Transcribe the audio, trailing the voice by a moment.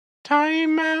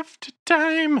Time after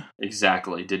time.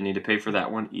 Exactly. Didn't need to pay for that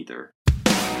one either.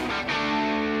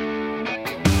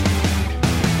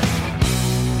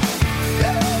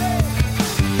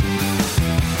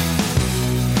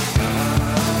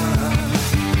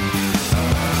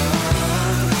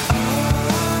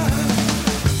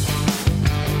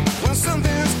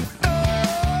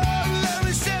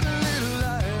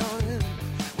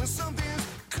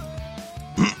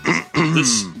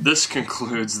 This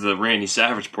concludes the Randy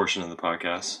Savage portion of the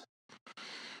podcast.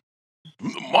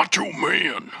 The Macho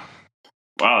Man.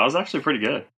 Wow, that was actually pretty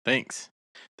good. Thanks.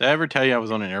 Did I ever tell you I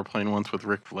was on an airplane once with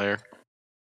Ric Flair?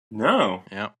 No.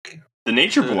 Yeah. The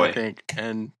Nature Boy. I think.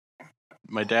 And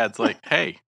my dad's like,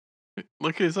 hey,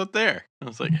 look who's up there. I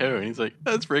was like, who? And he's like,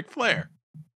 that's Ric Flair.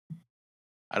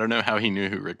 I don't know how he knew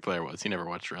who Ric Flair was. He never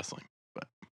watched wrestling. But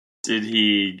did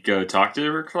he go talk to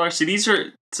Ric Flair? See, this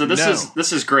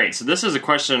is great. So this is a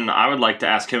question I would like to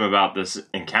ask him about this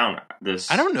encounter.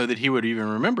 I don't know that he would even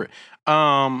remember it.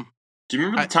 Do you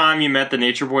remember the time you met the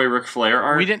Nature Boy Ric Flair,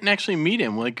 Art? We didn't actually meet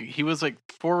him. Like, he was like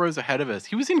 4 rows ahead of us.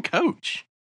 He was in Coach.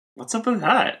 What's up with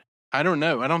that? I don't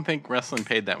know. I don't think wrestling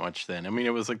paid that much then. I mean,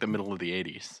 it was like the middle of the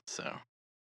 80s, so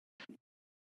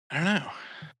I don't know.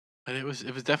 But it was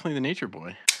definitely the Nature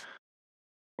Boy.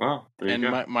 Well, there you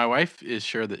go. And my wife is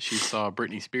sure that she saw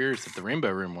Britney Spears at the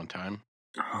Rainbow Room one time.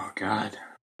 Oh, God.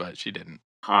 But she didn't.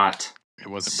 Hot. It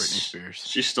wasn't Britney Spears.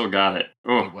 She still got it.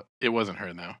 Oh. It wasn't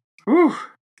her, though. Whew.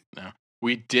 No.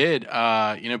 We did,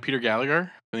 Peter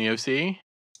Gallagher from the OC?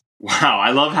 Wow,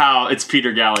 I love how it's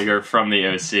Peter Gallagher from the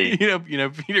OC. you know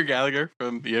Peter Gallagher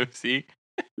from the OC?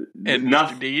 And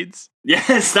Mr. Deeds?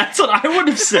 Yes, that's what I would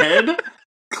have said.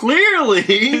 Clearly.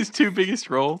 His 2 biggest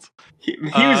roles. He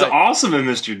was awesome in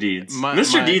Mr. Deeds.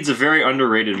 Mr. Deeds is a very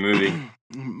underrated movie.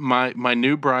 My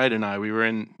new bride and I, we were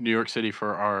in New York City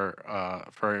for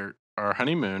our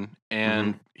honeymoon,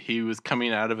 and he was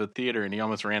coming out of a theater, and he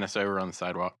almost ran us over on the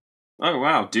sidewalk. Oh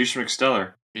wow, douche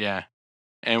McSteller. Yeah,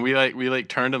 and we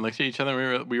turned and looked at each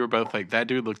other. And we were both like, that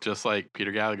dude looked just like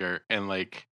Peter Gallagher, and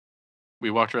like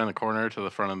we walked around the corner to the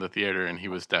front of the theater, and he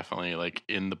was definitely like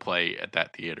in the play at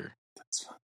that theater. That's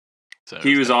fun. So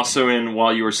he was also in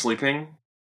While You Were Sleeping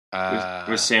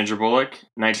with Sandra Bullock,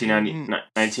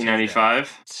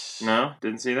 1995. No,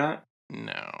 didn't see that.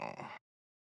 No,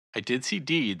 I did see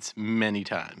Deeds many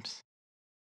times.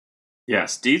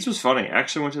 Yes, Deeds was funny. I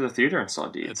actually went to the theater and saw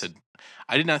Deeds.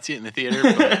 I did not see it in the theater,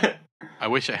 but I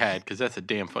wish I had, because that's a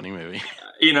damn funny movie.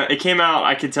 You know, it came out,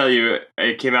 I can tell you,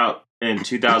 it came out in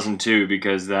 2002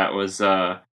 because that was,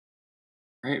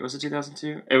 right? Was it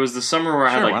 2002? It was the summer where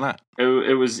I had, like, why not?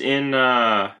 It was in,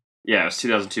 it was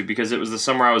 2002 because it was the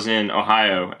summer I was in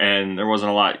Ohio and there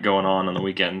wasn't a lot going on the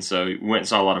weekend, so we went and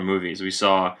saw a lot of movies. We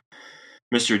saw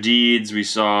Mr. Deeds, we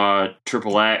saw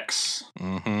Triple X,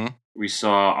 we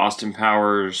saw Austin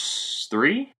Powers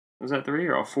 3? Was that 3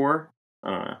 or 4? I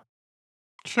don't know.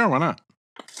 Sure, why not?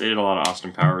 They did a lot of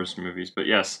Austin Powers movies, but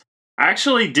yes. I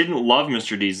actually didn't love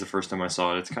Mr. Deeds the first time I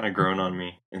saw it. It's kind of grown on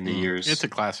me in the years. It's a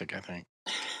classic, I think.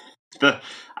 The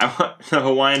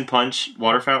Hawaiian Punch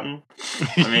water fountain.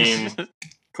 I mean,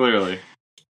 clearly.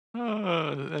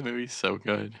 Oh, that movie's so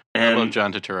good. And I love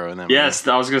John Turturro in that movie. Yes,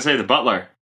 I was going to say The Butler.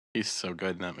 He's so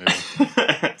good in that movie.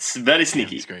 It's very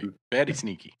sneaky. He's great. Very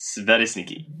sneaky. It's very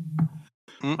sneaky.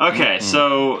 Okay,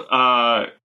 so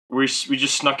we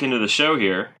just snuck into the show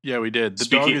here. Yeah, we did. The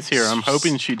dog is here. I'm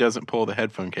hoping she doesn't pull the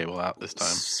headphone cable out this time.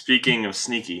 Speaking of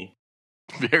sneaky.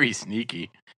 Very sneaky.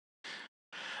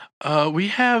 We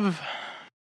have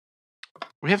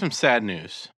some sad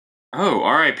news. Oh,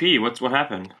 R.I.P. What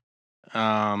happened?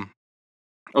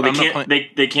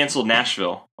 They canceled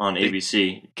Nashville on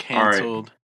ABC.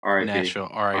 Canceled R.I.P. Nashville.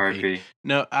 R.I.P.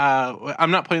 No,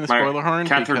 I'm not playing the spoiler horn.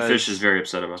 Catherine Fish is very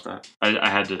upset about that. I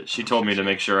had to. She told me to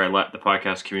make sure I let the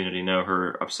podcast community know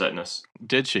her upsetness.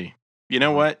 Did she? You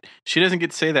know what? She doesn't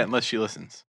get to say that unless she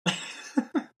listens.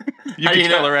 You can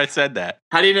tell her I said that.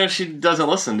 How do you know she doesn't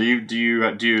listen? Do you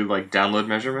do like download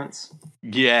measurements?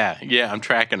 Yeah, I'm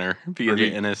tracking her via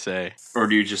the NSA. Or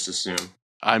do you just assume?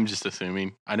 I'm just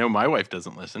assuming. I know my wife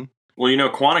doesn't listen. Well,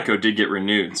 Quantico did get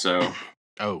renewed, so.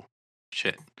 Oh,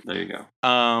 shit. There you go.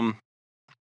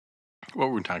 What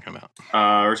were we talking about?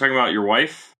 We're talking about your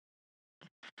wife.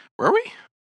 Were we?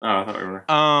 Oh, I thought we were.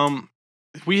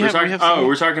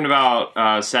 We're talking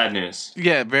about sad news.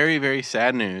 Yeah, very, very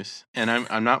sad news. And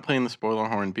I'm not playing the spoiler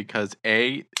horn because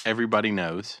A, everybody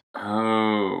knows.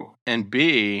 Oh. And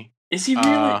B, is he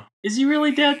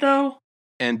really dead though?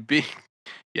 And B,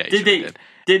 yeah, did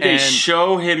they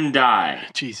show him die?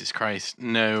 Jesus Christ,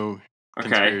 no. Okay.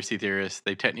 Conspiracy theorists,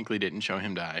 they technically didn't show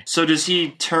him die. So does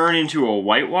he turn into a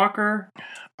White Walker?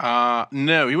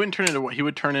 No, he wouldn't turn into. He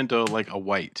would turn into like a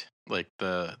white, like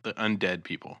the undead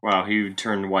people. Wow, he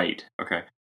turned white. Okay.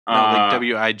 No, like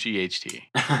WIGHT.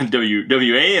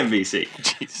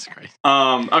 WAMBC. Jesus Christ.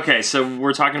 Okay, so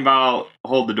we're talking about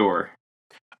Hold the Door.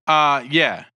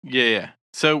 Yeah.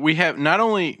 So we have not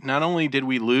only did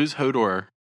we lose Hodor,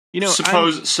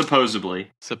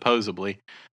 supposedly.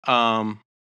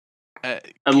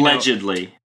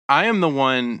 Allegedly. I am the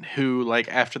one who, like,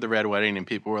 after the Red Wedding and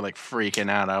people were like freaking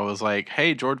out, I was like,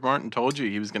 hey, George Martin told you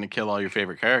he was going to kill all your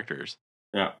favorite characters.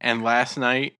 Yeah. And last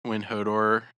night when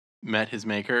Hodor met his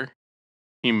maker,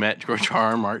 he met George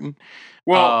R. R. Martin.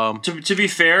 Well, to be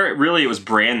fair, really it was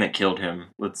Bran that killed him.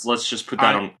 Let's just put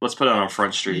that on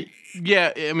Front Street.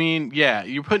 Yeah, I mean, yeah,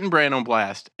 you're putting Bran on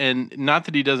blast, and not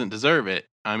that he doesn't deserve it.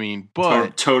 I mean,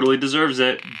 but totally deserves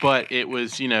it. But it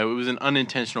was, it was an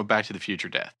unintentional Back to the Future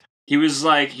death. He was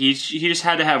like he just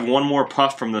had to have one more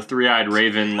puff from the three-eyed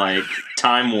raven, like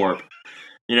time warp.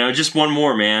 Just one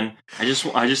more, man. I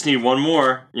just need one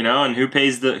more. And who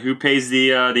pays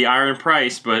the iron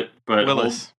price? But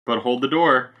Willis. Hold the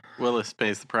Door. Willis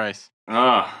pays the price.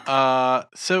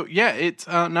 So yeah, it's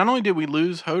not only did we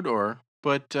lose Hodor,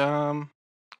 but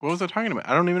what was I talking about?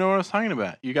 I don't even know what I was talking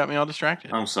about. You got me all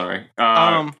distracted. I'm sorry.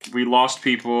 We lost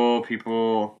people.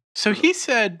 So he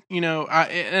said,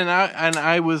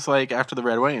 I was like, after the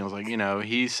Red Wedding, I was like,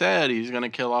 he said he's going to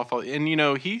kill off all, and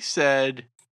he said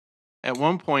at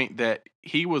one point that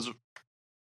he was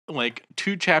like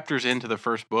 2 chapters into the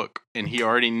first book, and he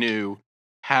already knew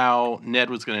how Ned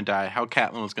was going to die, how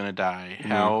Catelyn was going to die,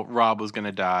 how Robb was going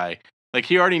to die. Like,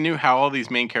 he already knew how all these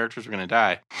main characters were going to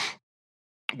die.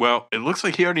 Well, it looks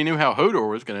like he already knew how Hodor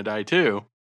was going to die too.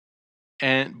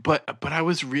 And but I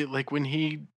was really like when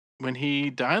he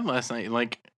died last night,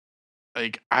 like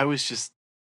I was just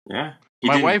my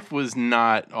wife was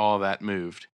not all that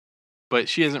moved, but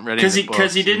she hasn't read any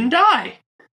because he didn't die.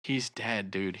 He's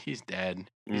dead, dude. He's dead.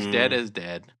 He's dead as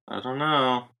dead. I don't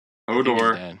know.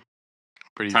 Hodor. I'm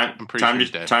pretty sure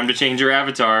he's dead. Time to change your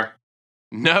avatar.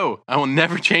 No, I will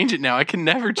never change it now. I can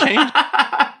never change it.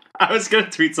 I was gonna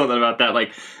tweet something about that.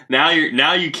 Like now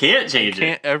you can't change it.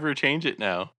 Can't ever change it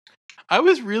now. I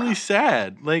was really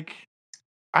sad. Like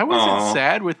I wasn't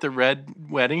sad with the Red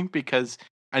Wedding because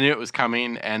I knew it was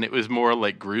coming and it was more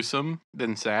like gruesome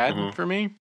than sad for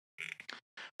me.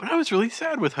 But I was really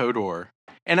sad with Hodor.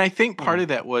 And I think part of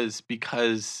that was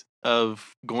because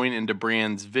of going into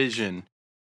Bran's vision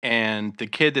and the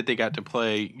kid that they got to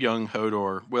play, young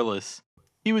Hodor, Willis.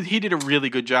 He did a really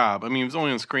good job. I mean, he was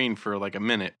only on screen for like a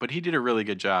minute, but he did a really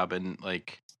good job. And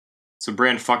like, so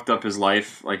Bran fucked up his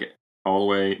life like all the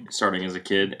way starting as a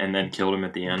kid, and then killed him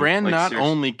at the end. Bran not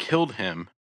only killed him.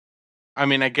 I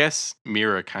mean, I guess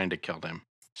Mira kind of killed him.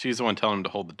 She's the one telling him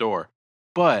to hold the door.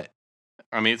 But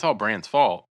I mean, it's all Bran's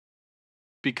fault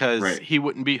because he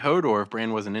wouldn't be Hodor if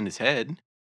Bran wasn't in his head.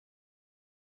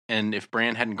 And if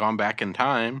Bran hadn't gone back in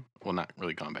time, well, not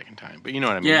really gone back in time, but you know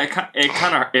what I mean.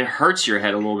 Yeah, it hurts your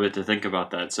head a little bit to think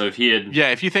about that. So if he had,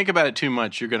 if you think about it too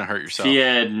much, you're going to hurt yourself. If he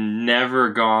had never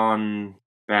gone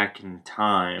back in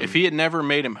time, if he had never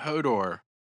made him Hodor,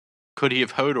 could he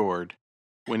have Hodored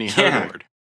when he Hodored?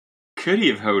 Could he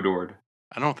have Hodored?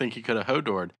 I don't think he could have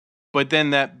Hodored. But then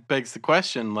that begs the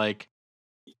question, like,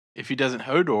 if he doesn't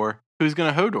Hodor, who's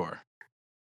going to Hodor?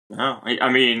 No, I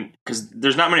mean, because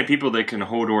there's not many people that can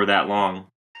Hodor that long.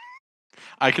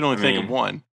 I can only think of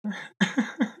one.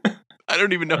 I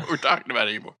don't even know what we're talking about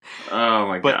anymore. Oh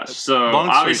my gosh! So long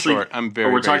story obviously, short, I'm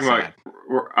very. We're talking sad. about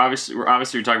we're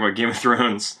obviously talking about Game of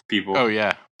Thrones people. Oh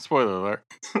yeah, spoiler alert.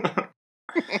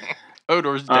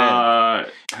 Hodor's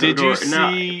dead. Did you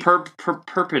see?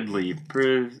 Purportedly.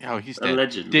 He's dead.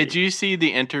 Allegedly. Did you see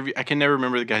the interview? I can never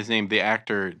remember the guy's name. The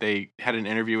actor. They had an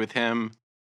interview with him.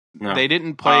 No, they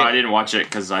didn't play. I didn't watch it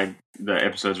because the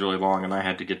episode's really long and I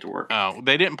had to get to work. Oh,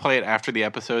 they didn't play it after the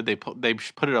episode. They put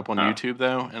it up on YouTube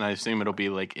though, and I assume it'll be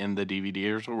like in the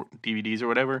DVDs or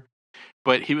whatever.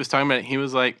 But he was talking about it. He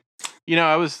was like,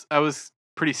 I was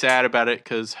pretty sad about it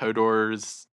because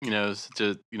Hodor's such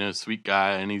a sweet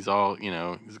guy and he's all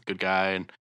he's a good guy and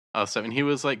all stuff. And he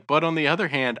was like, but on the other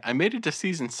hand, I made it to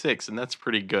season 6 and that's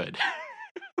pretty good.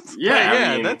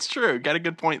 I mean, that's true. Got a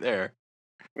good point there.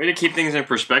 Way to keep things in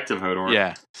perspective, Hodor.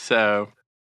 Yeah. So,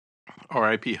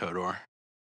 R.I.P. Hodor.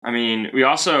 I mean, we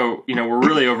also, we're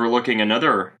really overlooking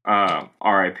another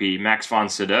R.I.P. Max von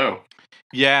Sydow.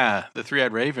 Yeah, the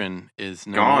Three-Eyed Raven is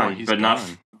gone, He's but not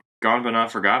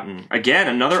forgotten. Again,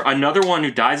 another one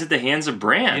who dies at the hands of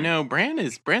Bran.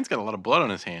 Bran's got a lot of blood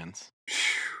on his hands.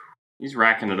 He's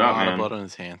racking it up, man. A lot of blood on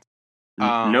his hands.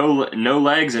 No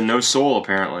legs and no soul,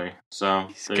 apparently. So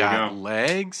he's got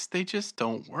legs. They just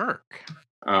don't work.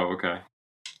 Oh, okay.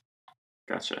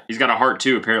 Gotcha. He's got a heart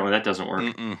too. Apparently, that doesn't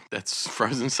work. That's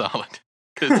frozen solid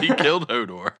because he killed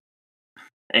Hodor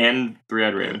and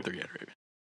Three-Eyed Raven.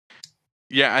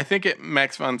 Yeah, I think at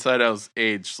Max von Sydow's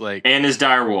age, like, and his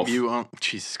direwolf.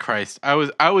 Jesus Christ, I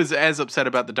was as upset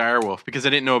about the direwolf because I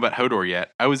didn't know about Hodor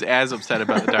yet. I was as upset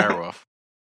about the direwolf.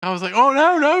 I was like, oh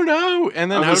no, and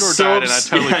then Hodor died, and I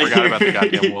totally forgot about the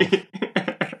goddamn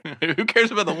wolf. Who cares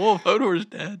about the wolf? Hodor's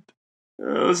dead.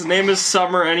 His name is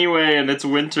Summer anyway, and it's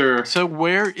winter. So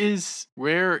where is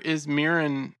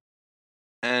Mirren,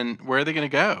 and where are they going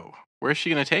to go? Where's she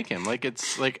going to take him? Like,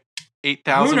 it's like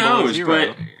 8,000 below zero.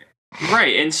 But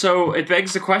right, and so it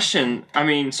begs the question. I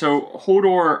mean, so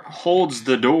Hodor holds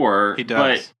the door, he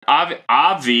does. but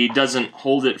Avi doesn't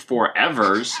hold it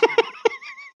forevers.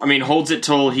 I mean, holds it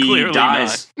till he Clearly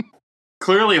dies.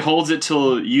 Clearly holds it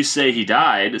till you say he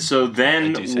died. So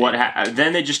then what?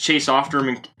 Then they just chase after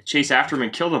him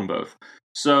and kill them both.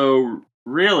 So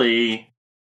really,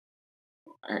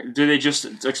 do they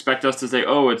just expect us to say,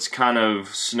 "Oh, it's kind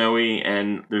of snowy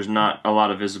and there's not a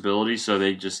lot of visibility," so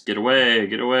they just get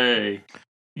away?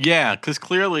 Yeah, because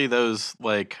clearly those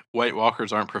like White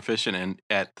Walkers aren't proficient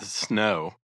at the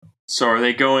snow. So are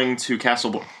they going to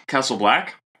Castle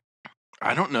Black?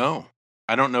 I don't know.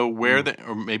 I don't know where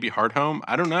or maybe Hardhome.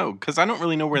 I don't know because I don't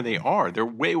really know where they are. They're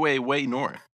way, way, way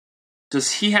north.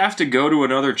 Does he have to go to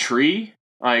another tree,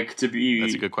 like to be?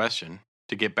 That's a good question.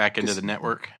 To get back into the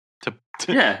network, to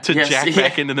jack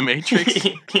back into the Matrix.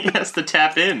 He has to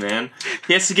tap in, man.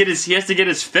 He has to get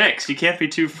his fix. He can't be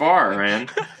too far, man.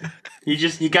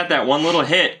 He got that one little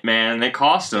hit, man. It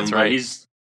cost him, That's right. But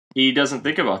he doesn't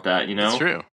think about that, you know. That's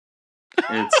true.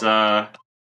 It's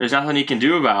there's nothing he can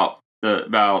do about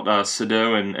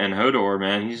Sado and Hodor,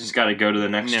 man. He's just got to go to the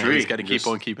next tree. He's got to keep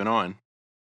on keeping on.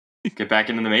 Get back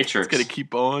into the Matrix. He's got to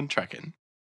keep on trekking.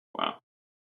 Wow.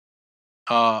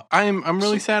 I'm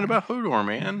really sad about Hodor,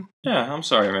 man. Yeah, I'm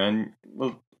sorry, man.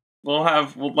 We'll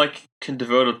can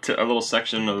devote a little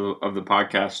section of the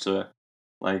podcast to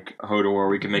like Hodor.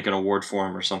 We can make an award for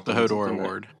him or something. The Hodor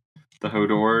Award. The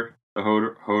Hodor Award.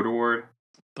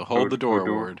 The Hold the Door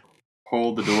Award.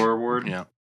 Hold the Door Award. Yeah.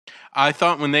 I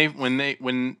thought when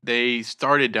they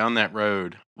started down that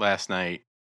road last night,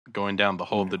 going down the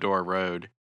Hold the Door road,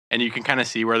 and you can kind of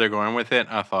see where they're going with it,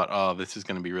 I thought, oh, this is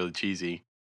going to be really cheesy.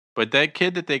 But that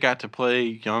kid that they got to play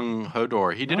young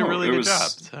Hodor, he did a really good job.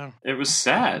 So it was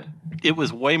sad. It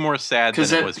was way more sad than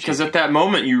it was cheesy. Because at that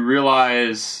moment you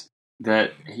realize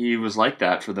that he was like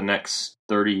that for the next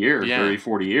 30 years, 30,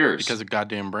 40 years. Because of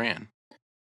goddamn Bran.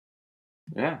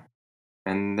 Yeah.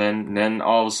 And then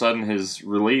all of a sudden his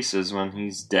release is when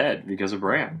he's dead because of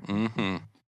Bran. Mm-hmm.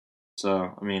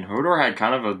 So, I mean, Hodor had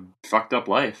kind of a fucked up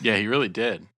life. Yeah, he really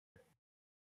did.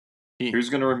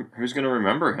 Who's gonna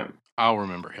remember him? I'll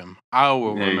remember him. I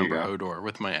will remember Hodor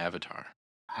with my avatar.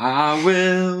 I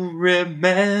will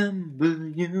remember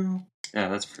you. Yeah,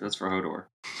 that's for Hodor.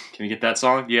 Can we get that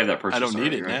song? You have that purchase. I don't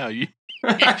need it right? now. You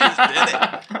just did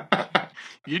it.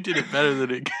 You did it better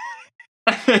than it.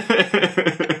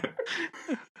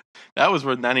 That was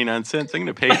worth 99 cents. I'm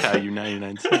going to PayPal you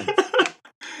 99 cents.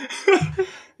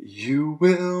 You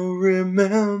will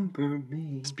remember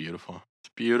me. It's beautiful.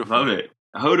 It's beautiful. Love it.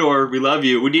 Hodor, we love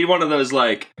you. We need one of those,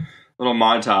 like, little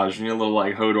montage. We need a little,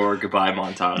 like, Hodor goodbye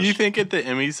montage. Do you think at the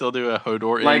Emmys they'll do a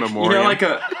Hodor like, in memoriam? You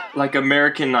know, like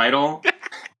American Idol?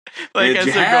 Like,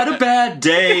 you had a bad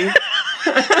day.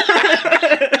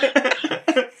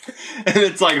 And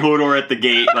it's like Hodor at the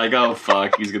gate, like, oh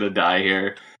fuck, he's gonna die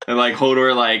here. And like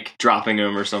Hodor like dropping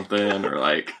him or something, or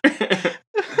like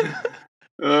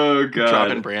oh god.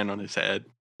 Dropping Bran on his head.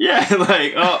 Yeah,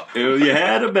 like, oh, you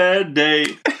had a bad day.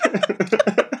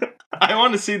 I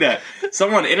want to see that.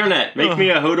 Someone, internet, make me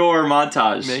a Hodor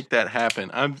montage. Make that happen.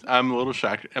 I'm a little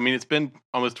shocked. I mean, it's been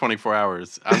almost 24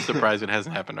 hours. I'm surprised it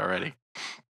hasn't happened already.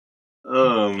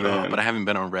 Oh man. But I haven't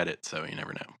been on Reddit, so you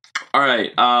never know. All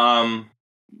right.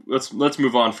 Let's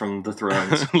move on from the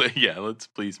Thrones. Yeah, let's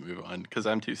please move on because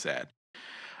I'm too sad.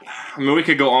 I mean, we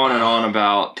could go on and on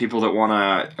about people that want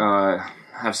to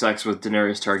have sex with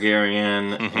Daenerys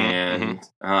Targaryen, and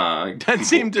that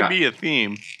seemed to be a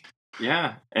theme.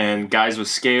 Yeah, and guys with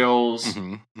scales,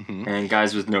 and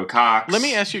guys with no cocks. Let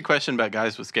me ask you a question about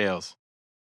guys with scales.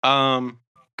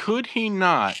 Could he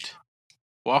not,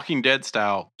 Walking Dead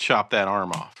style, chop that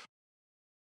arm off?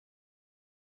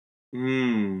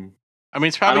 I mean,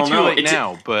 it's probably too late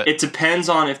now, but it depends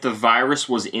on if the virus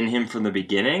was in him from the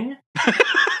beginning,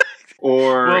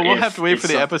 or well, we'll have to wait for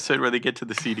the episode where they get to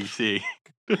the CDC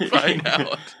to find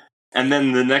out, and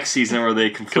then the next season where they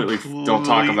completely don't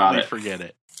talk about it, forget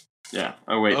it. Yeah.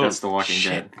 Oh wait, that's The Walking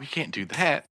Dead. We can't do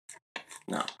that.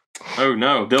 No. Oh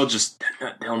no, they'll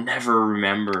never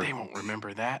remember. They won't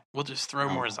remember that. We'll just throw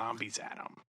more zombies at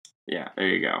them. Yeah, there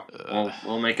you go.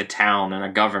 We'll make a town and a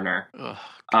governor. Ugh.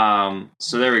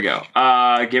 So there we go.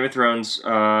 Game of Thrones.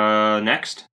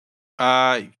 Next.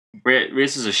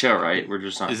 This is a show, right? We're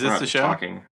just not. Is this the show?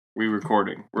 Talking. We're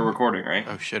recording, right?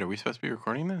 Oh shit! Are we supposed to be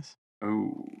recording this?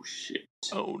 Oh shit!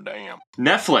 Oh damn!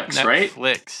 Netflix, right?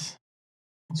 Netflix.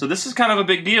 So this is kind of a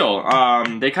big deal.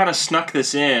 They kind of snuck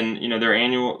this in. You know,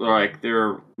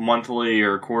 their monthly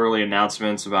or quarterly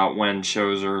announcements about when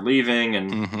shows are leaving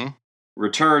and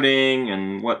returning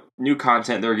and what new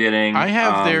content they're getting. I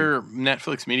have their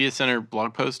Netflix Media Center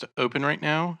blog post open right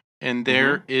now, and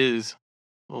there is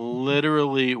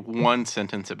literally one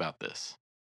sentence about this.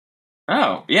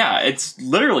 Oh, yeah, it's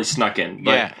literally snuck in.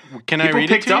 But yeah, can I read it to you?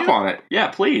 People picked up on it. Yeah,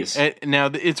 please. Now,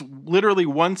 it's literally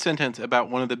one sentence about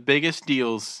one of the biggest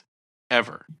deals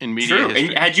ever in media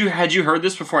history. And had you heard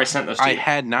this before I sent this to you? I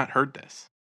had not heard this.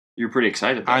 You're pretty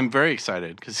excited, though. I'm very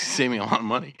excited because it saved me a lot of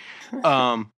money.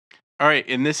 All right,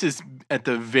 and this is at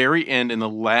the very end in the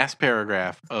last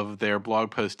paragraph of their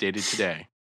blog post dated today.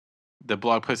 The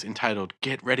blog post entitled,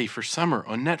 "Get Ready for Summer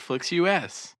on Netflix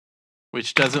US,"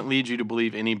 which doesn't lead you to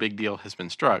believe any big deal has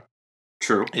been struck.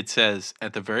 True. It says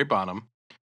at the very bottom,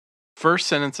 first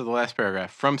sentence of the last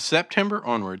paragraph, from September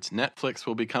onwards, Netflix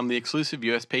will become the exclusive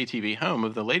US pay TV home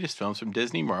of the latest films from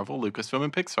Disney, Marvel, Lucasfilm,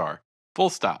 and Pixar.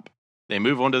 Full stop. They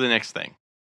move on to the next thing.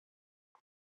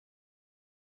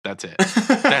 That's it.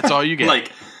 That's all you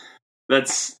get.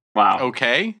 That's, wow.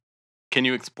 Okay. Can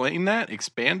you explain that?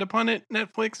 Expand upon it,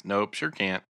 Netflix? Nope, sure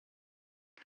can't.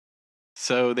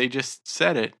 So they just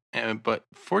said it, but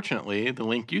fortunately, the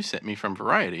link you sent me from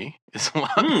Variety is a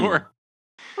lot more.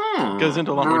 Goes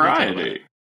into a lot more detail.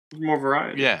 More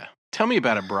variety. Yeah. Tell me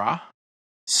about it, brah.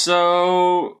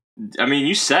 So, I mean,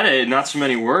 you said it, not so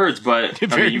many words, but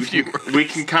we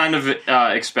can kind of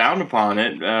expound upon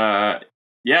it.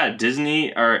 Yeah,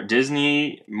 Disney,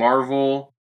 Marvel.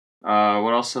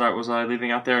 What else was I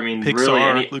leaving out there? I mean,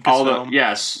 Pixar, really,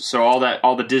 Lucasfilm. So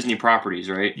all the Disney properties,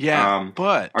 right? Yeah,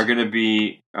 but are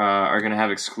gonna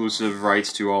have exclusive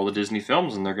rights to all the Disney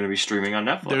films, and they're gonna be streaming on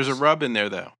Netflix. There's a rub in there,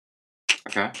 though.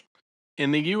 Okay.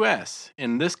 In the U.S.,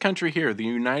 in this country here, the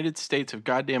United States of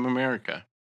goddamn America,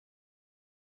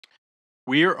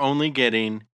 we are only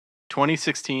getting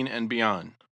 2016 and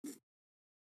beyond.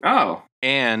 Oh.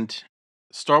 And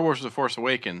Star Wars: The Force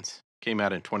Awakens came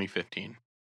out in 2015.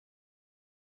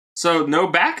 So no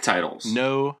back titles.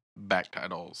 No back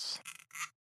titles.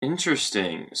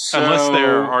 Interesting. So,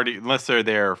 unless they're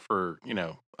there for,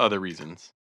 other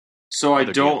reasons. So I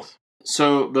don't. Deals.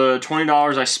 So the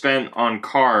 $20 I spent on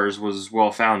Cars was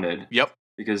well founded. Yep.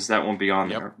 Because that won't be on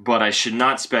there. But I should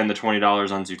not spend the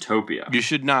 $20 on Zootopia. You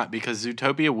should not, because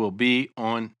Zootopia will be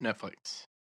on Netflix.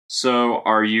 So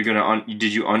are you gonna?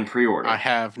 Did you unpre-order? I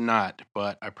have not,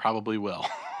 but I probably will.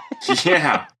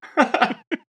 Yeah.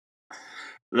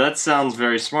 That sounds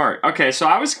very smart. Okay, so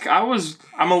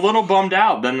I'm a little bummed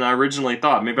out than I originally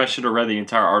thought. Maybe I should have read the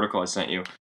entire article I sent you.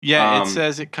 Yeah, it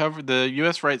says it covered the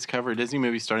U.S. rights cover Disney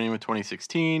movies starting with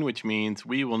 2016, which means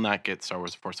we will not get Star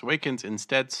Wars: The Force Awakens.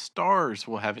 Instead, Starz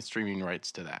will have streaming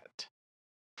rights to that.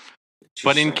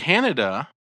 But in Canada,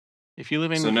 if you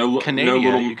live in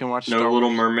Canada, you can watch Star Wars. No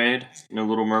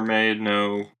Little Mermaid,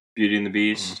 no Beauty and the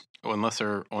Beast. Oh, unless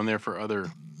they're on there for other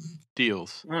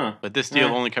deals. But this deal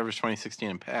only covers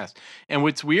 2016 and past. And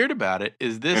what's weird about it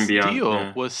is this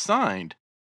deal was signed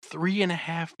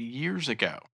 3.5 years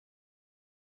ago.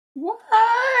 What?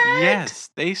 Yes,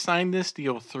 they signed this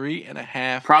deal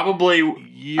 3.5 probably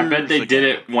years I bet they ago. did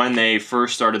it when they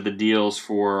first started the deals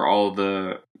for all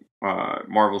the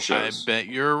Marvel shows. I bet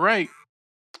you're right.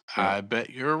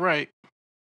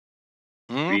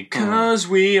 Because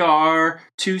we are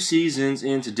 2 seasons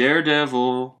into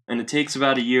Daredevil, and it takes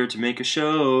about a year to make a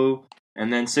show,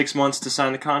 and then 6 months to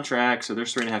sign the contract, so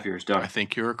there's 3.5 years done. I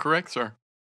think you're correct, sir.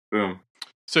 Boom.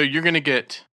 So you're going to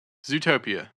get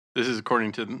Zootopia. This is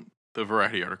according to the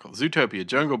Variety article. Zootopia,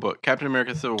 Jungle Book, Captain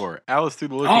America: Civil War, Alice Through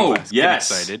the Looking Glass. Yes.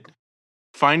 Get excited.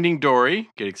 Finding Dory.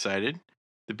 Get excited.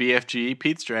 The BFG,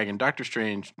 Pete's Dragon, Doctor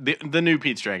Strange, the new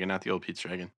Pete's Dragon, not the old Pete's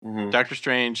Dragon. Mm-hmm. Doctor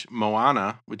Strange,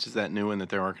 Moana, which is that new one that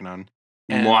they're working on.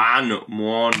 Moana.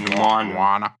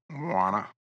 Wow.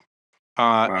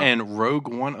 And Rogue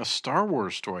One, a Star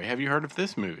Wars story. Have you heard of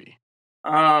this movie?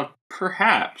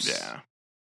 Perhaps. Yeah.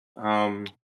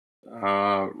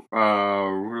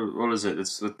 What is it?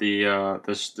 It's with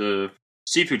the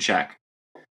seafood shack,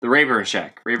 the Rayburn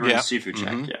Shack, Rayburn's Seafood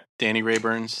Shack. Yeah, Danny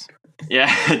Rayburn's.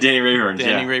 Yeah, Danny Rayburn's.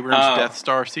 Danny Rayburn's Death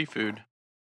Star Seafood.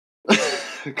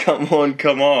 Come on.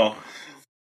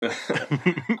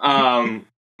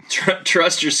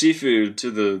 Trust your seafood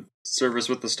to the service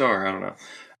with the star. I don't know.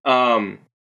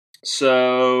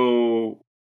 So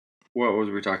what was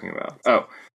we talking about? Oh,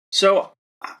 so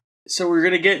we're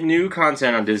gonna get new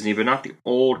content on Disney, but not the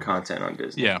old content on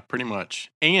Disney. Yeah, pretty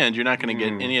much. And you're not going to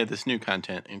get any of this new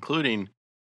content, including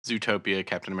Zootopia,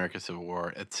 Captain America: Civil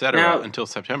War, etc., until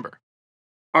September.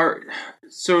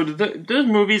 Those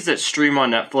movies that stream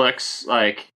on Netflix,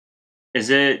 like,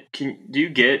 do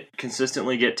you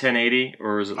consistently get 1080,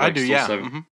 or is it like I do, yeah. 7?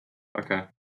 Mm-hmm. Okay.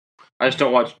 I just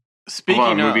don't watch a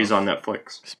lot of movies on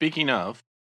Netflix. Speaking of,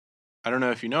 I don't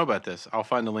know if you know about this. I'll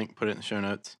find the link, put it in the show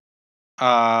notes.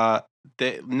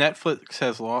 Netflix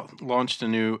has launched a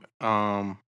new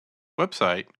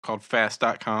website called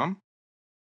fast.com,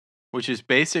 which is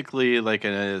basically like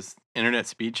an internet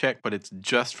speed check, but it's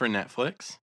just for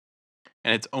Netflix.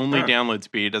 And it's only download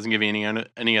speed. It doesn't give you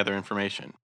any other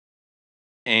information.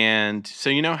 And so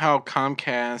you know how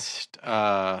Comcast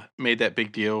made that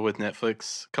big deal with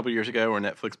Netflix a couple years ago where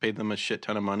Netflix paid them a shit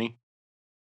ton of money?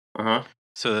 Uh-huh.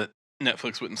 So that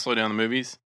Netflix wouldn't slow down the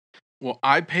movies? Well,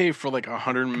 I pay for like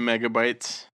 100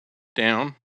 megabytes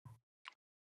down.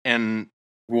 And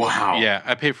wow. Yeah,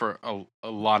 I pay for a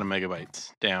lot of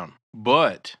megabytes down.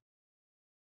 But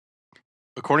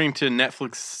according to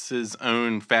Netflix's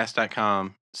own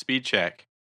fast.com speed check,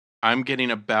 I'm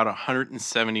getting about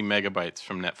 170 megabytes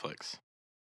from Netflix.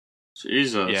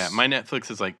 Jesus. Yeah, my Netflix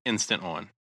is like instant on.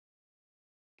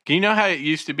 Can you know how it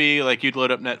used to be? Like you'd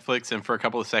load up Netflix and for a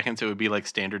couple of seconds it would be like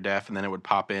standard def and then it would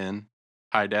pop in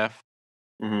high def?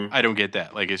 Mm-hmm. I don't get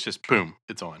that. Like it's just boom,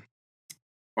 it's on.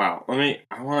 Wow. I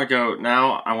want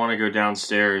to go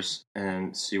downstairs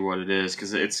and see what it is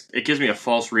because it gives me a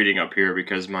false reading up here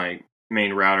because my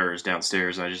main router is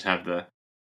downstairs. I just have the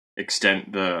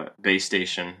base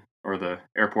station or the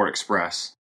Airport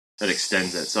Express that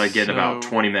extends it. So I get about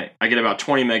 20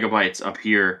 megabytes up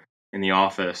here in the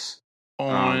office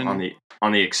on the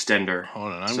extender.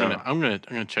 Hold on, I'm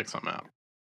gonna check something out.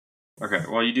 Okay,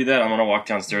 while you do that, I'm gonna walk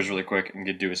downstairs really quick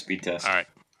and do a speed test. All right.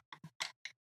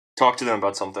 Talk to them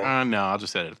about something. No, I'll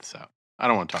just edit this out. I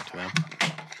don't want to talk to them.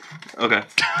 Okay.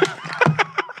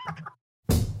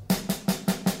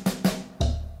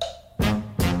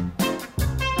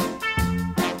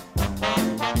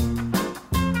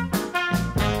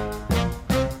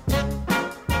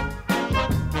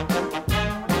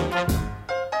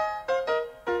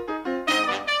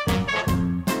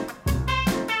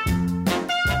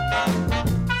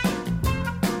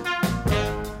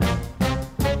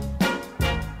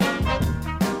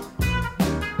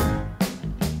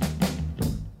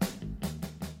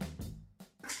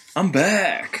 I'm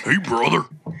back. Hey, brother.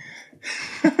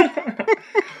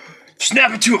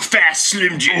 Snap it to a fast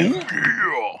Slim Jim. Oh,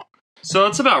 yeah. So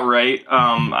that's about right.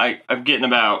 I'm getting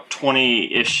about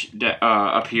 20-ish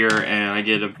up here, and I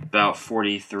get about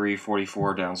 43,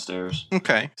 44 downstairs.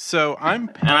 Okay, so and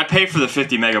I pay for the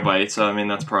 50 megabytes, so I mean,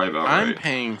 that's probably about right. I'm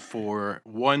paying for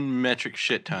 1 metric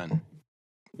shit ton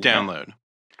download.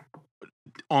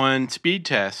 On speed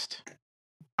test,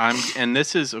 and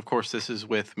this is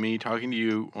with me talking to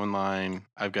you online.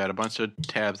 I've got a bunch of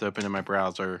tabs open in my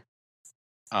browser.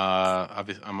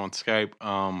 Obviously, I'm on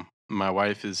Skype. My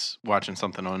wife is watching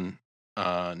something on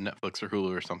Netflix or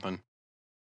Hulu or something.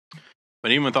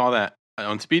 But even with all that,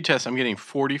 on speed test, I'm getting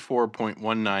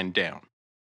 44.19 down.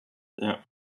 Yeah.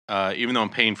 Even though I'm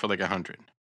paying for like 100.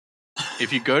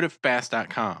 If you go to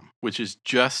fast.com, which is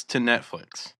just to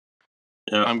Netflix,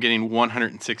 I'm getting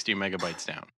 160 megabytes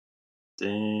down.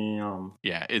 Damn.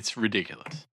 Yeah, it's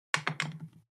ridiculous.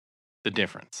 The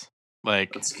difference.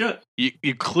 Like, that's good.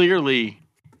 You clearly,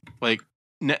 like,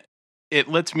 it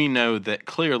lets me know that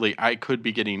clearly I could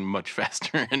be getting much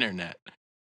faster internet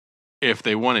if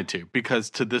they wanted to, because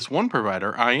to this one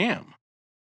provider, I am.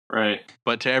 Right.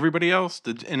 But to everybody else,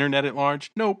 the internet at large,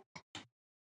 nope.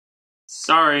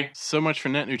 Sorry. So much for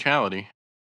net neutrality.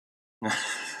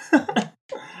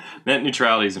 Net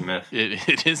neutrality is a myth.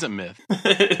 It is a myth.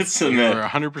 It's a myth. You're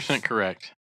 100%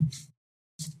 correct.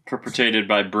 Perpetrated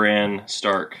by Bran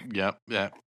Stark. Yep.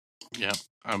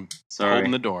 I'm sorry.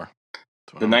 Holding the door.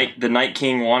 The Night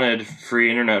King wanted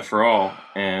free internet for all,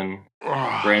 and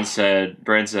Bran said,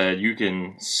 "You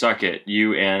can suck it,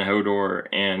 you and Hodor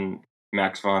and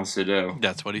Max von Sydow."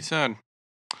 That's what he said.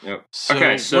 Yep. So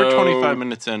okay, so we're 25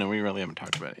 minutes in, and we really haven't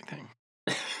talked about anything.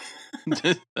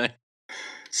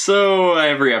 So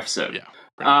every episode. Yeah.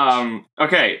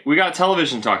 Okay, we got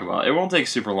television to talk about. It won't take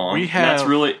super long. We have,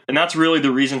 and that's really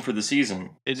the reason for the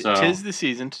season. It is the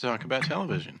season to talk about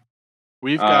television.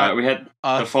 We've we had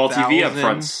the fall TV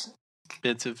upfronts.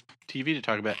 Bits of TV to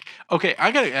talk about. Okay,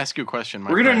 I got to ask you a question.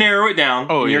 We're gonna narrow it down.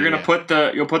 Oh, you'll put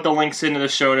the links into the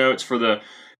show notes for the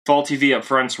fall TV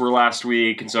upfronts were last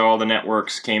week, and so all the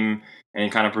networks came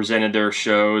and kind of presented their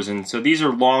shows, and so these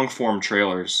are long form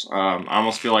trailers. I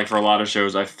almost feel like for a lot of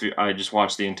shows, I just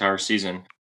watched the entire season.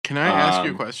 Can I ask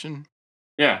you a question?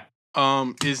 Yeah.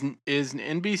 Is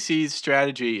NBC's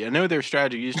strategy? I know their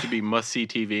strategy used to be must see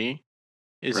TV.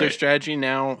 Is their strategy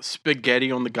now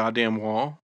spaghetti on the goddamn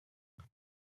wall?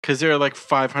 Because there are like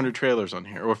 500 trailers on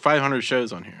here, or 500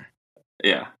 shows on here.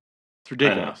 Yeah. It's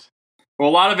ridiculous. Well,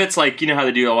 a lot of it's like, you know how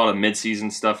they do a lot of mid-season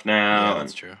stuff now. Yeah,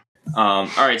 that's true. All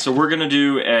right, so we're going to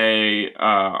do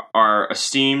our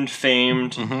esteemed,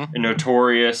 famed, and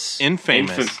notorious...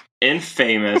 Infamous.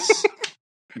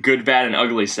 Good, Bad, and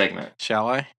Ugly segment. Shall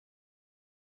I?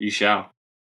 You shall.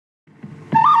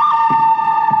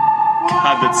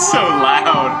 God, that's so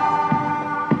loud.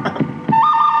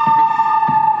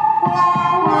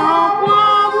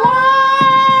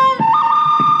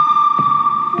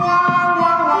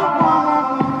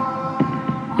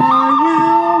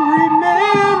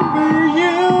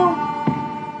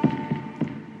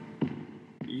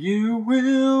 You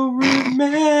will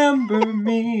remember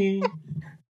me.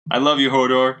 I love you,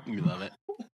 Hodor. You love it.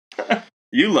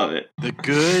 You love it. The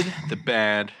good, the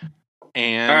bad,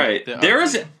 and all right.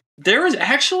 There is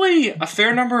actually a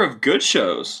fair number of good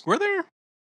shows. Were there?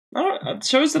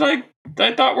 Shows that I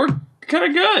thought were kind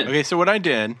of good. Okay, so what I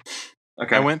did,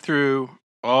 I went through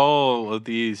all of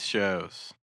these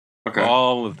shows. Okay.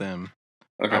 All of them.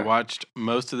 Okay. I watched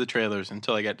most of the trailers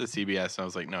until I got to CBS. And I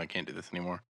was like, no, I can't do this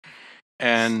anymore.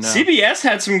 And CBS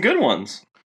had some good ones.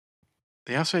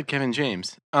 They also had Kevin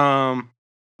James.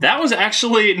 That was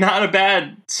actually not a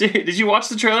bad series. Did you watch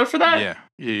the trailer for that?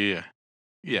 Yeah.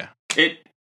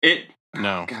 It.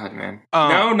 No. God, man.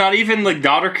 No, not even like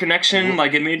daughter connection.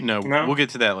 Like it made. No, we'll get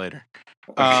to that later.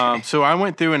 Okay. So I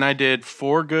went through and I did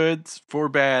 4 goods, 4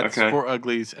 bads, Okay. 4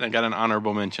 uglies, and I got an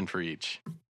honorable mention for each.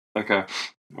 Okay.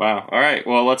 Wow. All right.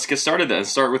 Well, let's get started then.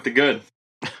 Start with the good.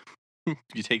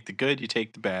 You take the good, you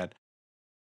take the bad.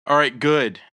 All right,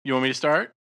 good. You want me to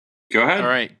start? Go ahead. All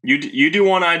right. You do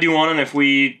one, I do one, and if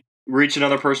we reach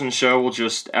another person's show, we'll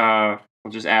just add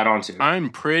on to. I'm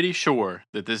pretty sure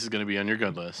that this is going to be on your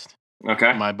good list.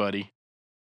 Okay. My buddy.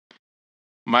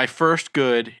 My first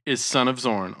good is Son of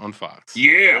Zorn on Fox.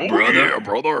 Yeah, brother. Yeah,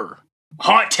 brother.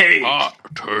 Hot take. Hot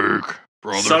take,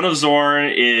 brother. Son of Zorn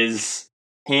is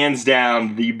hands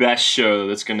down the best show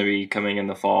that's going to be coming in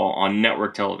the fall on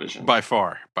network television. By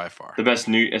far.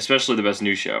 Especially the best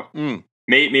new show.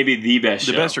 Maybe the best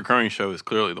show. The best recurring show is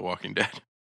clearly The Walking Dead.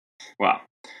 Wow.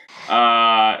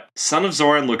 Son of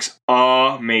Zorn looks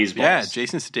amazing. Yeah,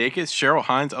 Jason Sudeikis, Cheryl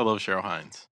Hines. I love Cheryl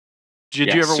Hines.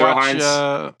 Did you ever Cheryl watch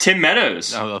Hines, Tim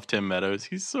Meadows? I love Tim Meadows.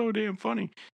 He's so damn funny.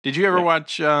 Did you ever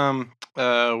watch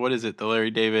what is it? The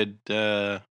Larry David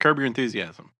Curb Your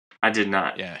Enthusiasm? I did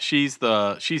not. Yeah, she's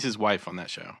his wife on that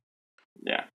show.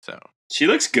 Yeah. So she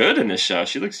looks good in this show.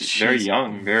 She looks very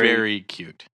young, very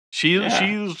cute. She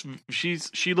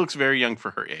looks very young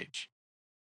for her age.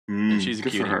 And she's a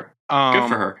good cutie. for her. Good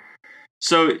for her.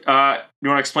 So, you want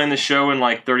to explain the show in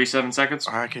like 37 seconds?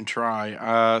 I can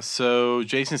try. So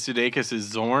Jason Sudeikis is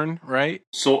Zorn, right?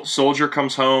 Soldier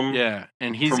comes home. Yeah,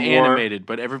 and he's animated,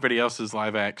 but everybody else is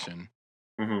live action.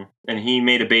 Mm-hmm. And he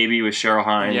made a baby with Cheryl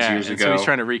Hines years ago. So he's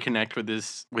trying to reconnect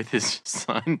with his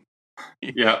son.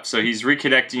 Yeah, so he's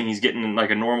reconnecting. He's getting like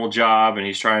a normal job, and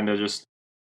he's trying to just,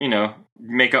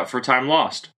 make up for time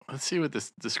lost. Let's see what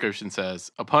this description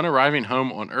says. Upon arriving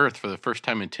home on Earth for the first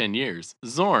time in 10 years,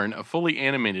 Zorn, a fully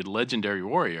animated legendary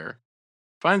warrior,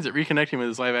 finds that reconnecting with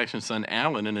his live-action son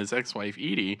Alan and his ex-wife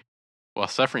Edie, while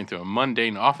suffering through a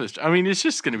mundane office. I mean, it's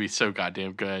just going to be so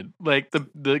goddamn good. Like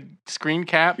the screen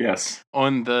cap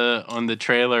on the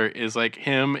trailer is like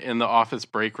him in the office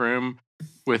break room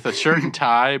with a shirt and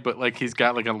tie, but like he's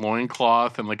got like a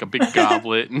loincloth and like a big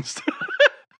goblet and stuff.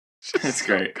 It's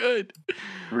great. Good.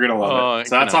 We're gonna love it.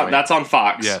 So that's on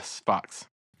Fox. Yes, Fox.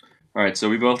 All right, so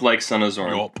we both like Son of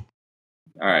Zorn. Yup.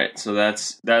 All right, so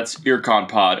that's Earcon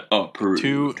Pod approved.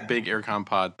 2 big Earcon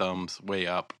Pod thumbs way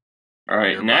up. All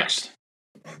right, next.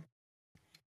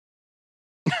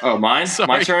 Oh, mine?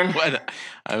 My turn? What?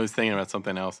 I was thinking about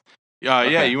something else.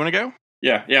 Yeah, you want to go?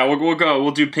 Yeah, we'll go.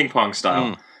 We'll do ping pong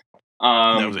style.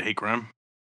 That was a hate crime.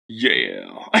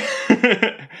 Yeah.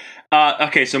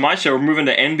 Okay, so my show, we're moving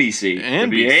to NBC.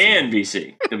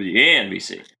 WANBC.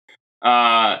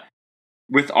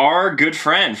 With our good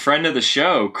friend of the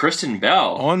show, Kristen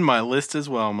Bell. On my list as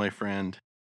well, my friend.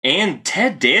 And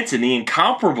Ted Danson, the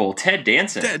incomparable Ted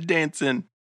Danson.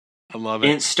 I love it.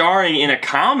 And starring in a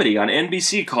comedy on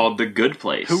NBC called The Good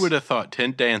Place. Who would have thought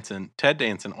Ted Danson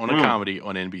on a comedy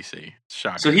on NBC?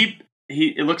 Shocking. So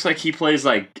it looks like he plays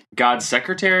like God's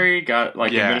secretary, Yeah.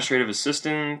 administrative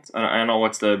assistant. I don't know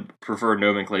what's the preferred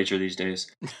nomenclature these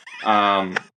days.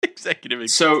 Executive.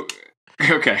 So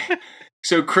okay,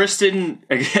 so Kristen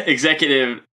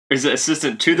executive is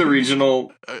assistant to the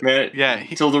regional man. Yeah,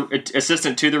 till the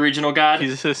assistant to the regional god.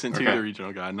 he's assistant to Okay. the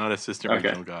regional god, not assistant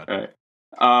regional god. All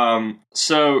right.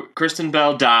 So Kristen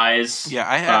Bell dies. Yeah,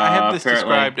 I have this apparently.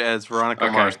 described as Veronica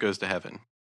Okay. Mars goes to heaven.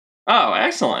 Oh,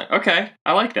 excellent. Okay,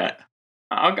 I like that.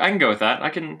 I can go with that. I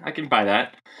can buy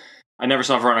that. I never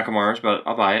saw Veronica Mars, but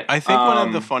I'll buy it. I think one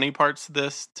of the funny parts of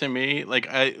this, to me, like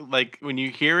when you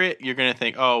hear it, you're gonna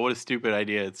think, "Oh, what a stupid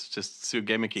idea! It's just so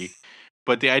gimmicky."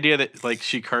 But the idea that like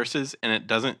she curses and it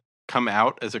doesn't come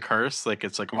out as a curse, like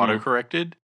it's like auto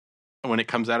corrected when it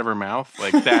comes out of her mouth,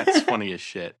 like that's funny as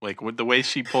shit. Like with the way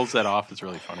she pulls that off is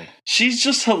really funny. She's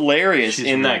just hilarious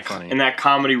in really that funny. in that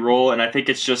comedy role, and I think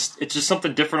it's just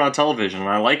something different on television, and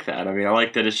I like that. I mean, I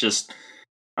like that it's just,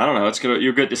 I don't know, it's good.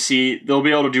 You're good to see. They'll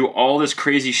be able to do all this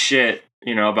crazy shit,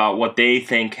 about what they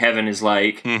think heaven is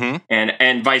like,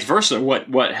 and vice versa.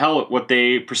 What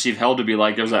they perceive hell to be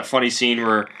like. There was that funny scene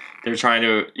where they're trying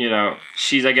to,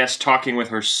 she's I guess talking with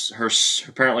her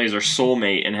apparently is her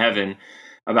soulmate in heaven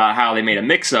about how they made a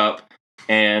mix up.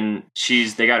 And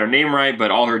they got her name right,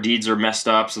 but all her deeds are messed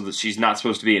up, so that she's not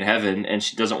supposed to be in heaven, and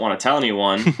she doesn't want to tell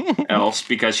anyone else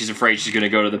because she's afraid she's going to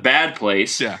go to the bad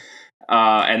place. Yeah.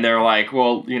 And they're like,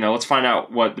 well, let's find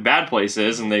out what the bad place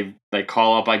is, and they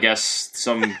call up, I guess,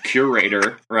 some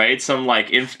curator, right? Some like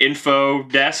info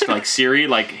desk, like Siri,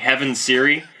 like Heaven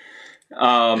Siri.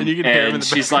 And you can hear him in the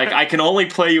she's like, I can only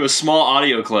play you a small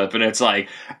audio clip, and it's like,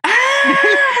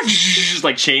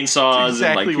 like chainsaws That's exactly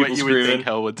and like people what you screaming. would think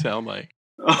hell would sound like.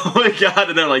 Oh my god!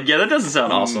 And they're like, yeah, that doesn't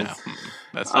sound awesome. No,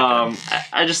 that's not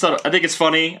good. I think it's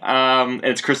funny. And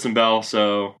it's Kristen Bell,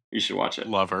 so you should watch it.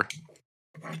 Love her.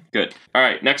 Good. All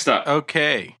right, next up.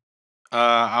 Okay.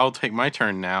 I'll take my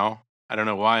turn now. I don't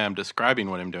know why I'm describing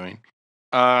what I'm doing.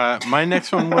 My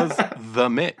next one was The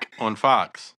Mick on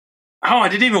Fox. Oh, I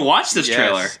didn't even watch this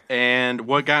trailer. And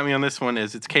what got me on this one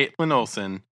is it's Caitlin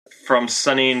Olsen from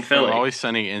Sunny in Philly. Always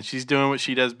Sunny, and she's doing what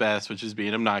she does best, which is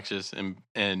being obnoxious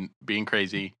and being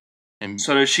crazy. And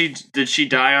so did she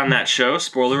die on that show?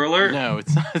 Spoiler alert. No,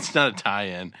 it's not a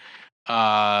tie-in.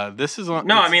 This is on.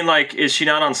 No, I mean, like, is she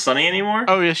not on Sunny anymore?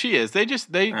 Oh yeah, she is.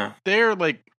 They're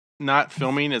like not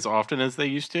filming as often as they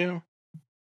used to.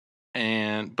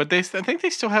 But I think they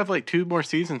still have like 2 more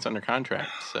seasons under contract.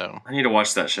 So I need to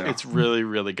watch that show. It's really,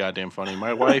 really goddamn funny.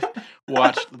 My wife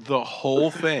watched the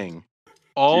whole thing.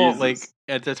 All Jesus. like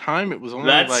at the time, it was only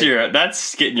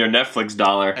that's getting your Netflix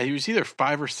dollar. It was either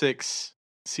 5 or 6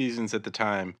 seasons at the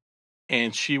time,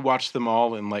 and she watched them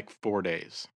all in like 4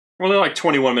 days. Well, they're like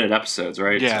 21-minute episodes,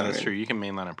 right? Yeah, that's true. You can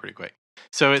mainline them pretty quick.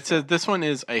 So it says this one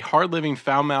is a hard-living,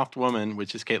 foul-mouthed woman,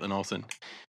 which is Caitlin Olsen,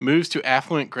 moves to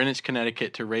affluent Greenwich,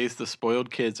 Connecticut to raise the spoiled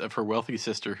kids of her wealthy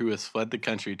sister who has fled the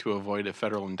country to avoid a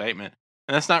federal indictment.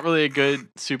 And that's not really a good,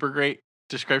 super great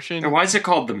description. And why is it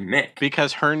called The Mick?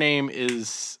 Because her name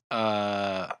is,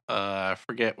 I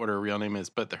forget what her real name is,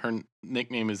 but her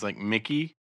nickname is like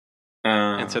Mickey.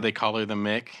 And so they call her the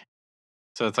Mick.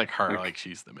 So it's like her, like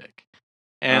she's the Mick.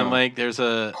 And like there's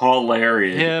a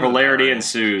hilarity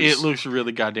ensues. It looks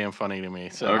really goddamn funny to me.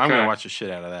 So I'm going to watch the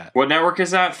shit out of that. What network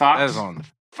is that? Fox? That is on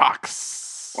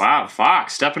Fox. Wow,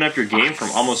 Fox stepping up your game from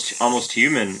Almost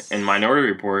Human and Minority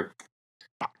Report.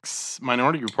 Fox.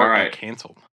 Minority Report got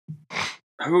canceled.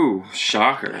 Ooh,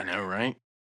 shocker. I know, right?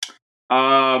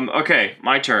 Okay,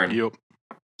 my turn. Yep.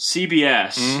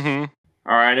 CBS. Mm-hmm.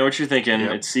 All right, I know what you're thinking.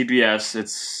 Yep. It's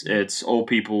CBS. It's old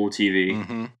people TV.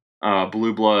 Mm-hmm.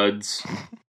 Blue Bloods.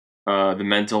 The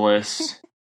Mentalist.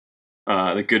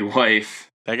 The Good Wife.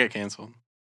 That got canceled.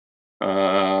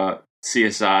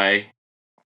 CSI.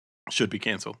 Should be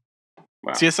canceled.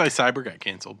 Wow. CSI Cyber got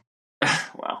canceled.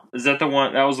 Wow. Is that the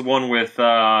one? That was the one with,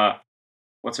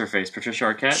 what's her face? Patricia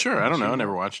Arquette? Sure, I don't know. I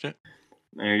never watched it.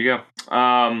 There you go.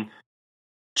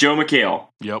 Joe McHale.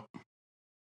 Yep.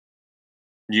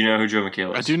 Do you know who Joe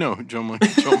McHale is? I do know who Joe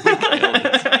McHale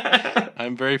is.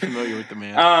 I'm very familiar with the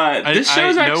man. I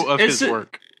know of his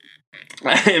work.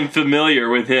 I am familiar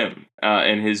with him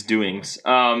and his doings.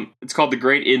 It's called The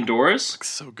Great Indoors. Looks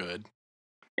so good.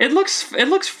 It looks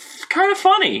kind of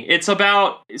funny. It's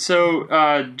about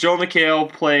Joe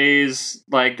McHale plays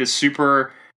like this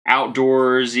super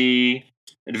outdoorsy,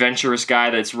 adventurous guy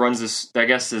that runs this. I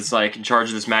guess it's like in charge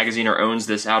of this magazine or owns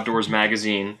this outdoors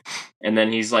magazine, and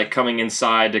then he's like coming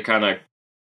inside to kind of,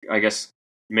 I guess,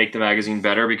 make the magazine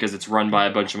better because it's run by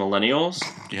a bunch of millennials.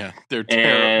 Yeah, they're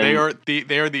terrible.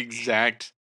 They are the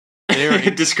exact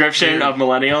description of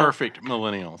millennial. Perfect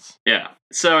millennials. Yeah.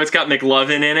 So it's got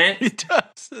McLovin in it. It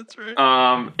does. That's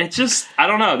right. It just, I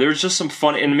don't know. There's just some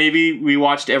fun, and maybe we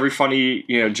watched every funny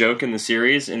joke in the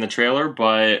series in the trailer,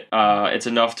 but it's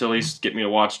enough to at least get me to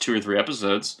watch 2 or 3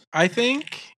 episodes. I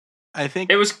think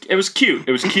it was cute.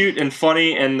 It was cute and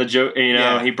funny, and the joke.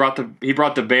 He brought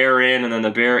the bear in, and then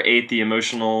the bear ate the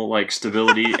emotional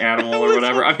stability animal or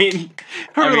whatever. I mean,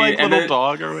 little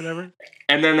dog or whatever.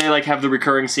 And then they have the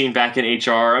recurring scene back in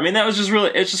HR. I mean, that was just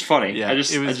it's just funny. Yeah, it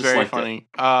was very funny.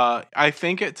 I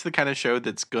think it's the kind of show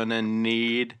that's gonna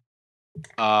need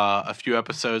a few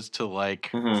episodes to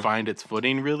find its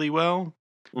footing really well.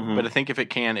 Mm-hmm. But I think if it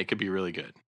can, it could be really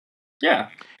good. Yeah.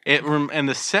 And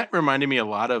the set reminded me a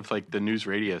lot of the news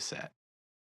radio set.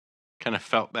 Kind of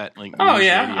felt that news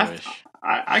radio-ish.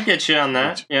 I get you on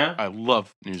that. Yeah. I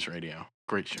love news radio.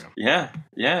 Great show.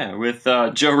 Yeah, with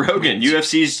Joe Rogan,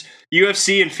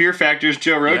 UFC and Fear Factor's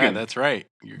Joe Rogan. Yeah, that's right.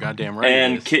 You're goddamn right.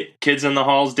 And Kids in the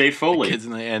Hall's Dave Foley.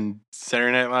 And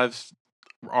Saturday Night Live's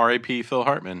R.I.P. Phil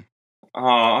Hartman. Oh,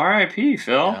 R.I.P.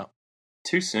 Phil. Yeah.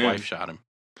 Too soon. Wife shot him.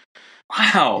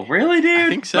 Wow, really, dude? I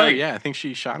think so. I think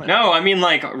she shot him. No, I mean,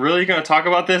 really going to talk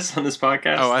about this on this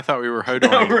podcast? Oh, I thought we were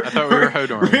hodoring. I thought we were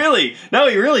hodoring. Really? No,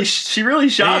 she really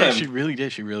shot him. She really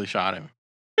did. She really shot him.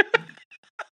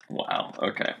 Wow.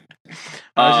 Okay.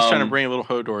 I was just trying to bring a little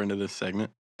hodor into this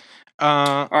segment.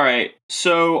 All right.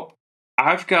 So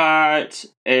I've got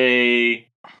a.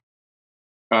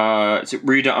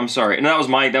 I'm sorry, and that was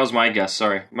my guess.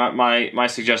 Sorry, my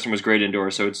suggestion was Great Indoor.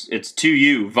 So it's to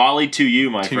you, volley to you,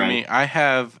 my friend. Me, I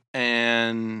have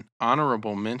an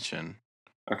honorable mention.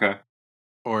 Okay.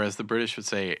 Or as the British would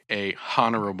say, a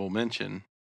honorable mention.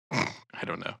 I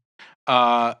don't know.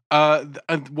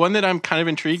 One that I'm kind of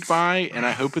intrigued by, and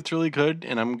I hope it's really good,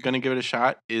 and I'm going to give it a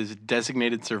shot, is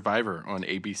Designated Survivor on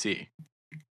ABC.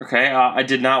 Okay, I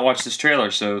did not watch this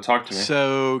trailer, so talk to me.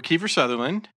 So Kiefer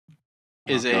Sutherland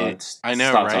is I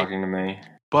know, stop right? talking to me.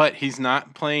 But he's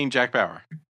not playing Jack Bauer.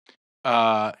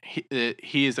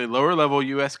 He is a lower level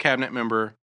U.S. cabinet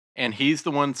member, and he's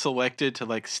the one selected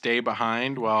to stay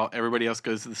behind while everybody else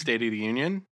goes to the State of the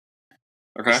Union.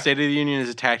 Okay. The State of the Union is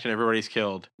attacked and everybody's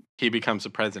killed. He becomes the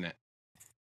president.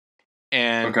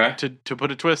 And to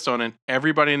put a twist on it,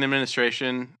 everybody in the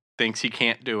administration thinks he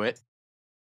can't do it.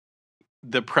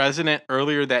 The president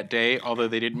earlier that day, although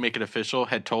they didn't make it official,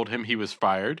 had told him he was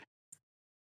fired.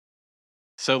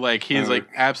 So he is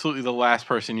absolutely the last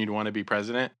person you'd want to be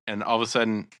president, and all of a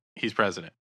sudden he's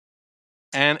president.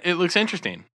 And it looks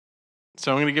interesting.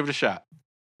 So I'm going to give it a shot.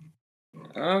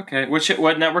 Okay.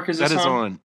 What network is this on? That is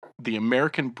on the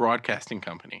American Broadcasting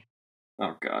Company.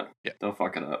 Oh, God. Yeah. They'll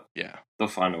fuck it up. Yeah. They'll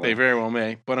find a way. They very well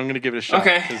may, but I'm going to give it a shot.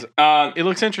 Okay. It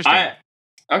looks interesting.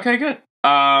 Okay, good.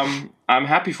 I'm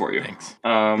happy for you. Thanks.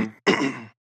 I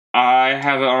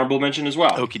have an honorable mention as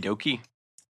well. Okie dokie.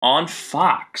 On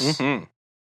Fox. Mm-hmm.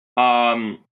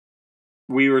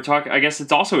 We were talking, I guess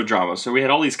it's also a drama. So we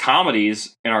had all these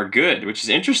comedies in our good, which is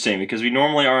interesting because we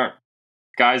normally aren't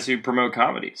guys who promote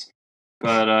comedies.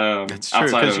 But that's true,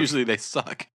 because usually they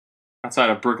suck. Outside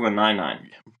of Brooklyn Nine-Nine.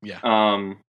 Yeah.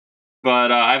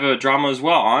 But I have a drama as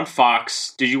well on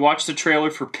Fox. Did you watch the trailer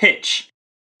for Pitch?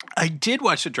 I did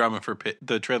watch the trailer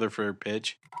for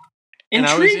Pitch. Intriguing. And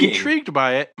I was intrigued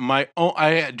by it.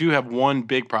 I do have one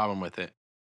big problem with it.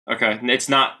 Okay. It's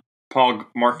not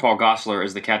Mark Paul Gosselaar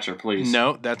as the catcher, please.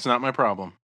 No, that's not my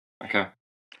problem. Okay.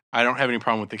 I don't have any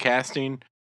problem with the casting.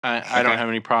 I don't have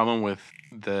any problem with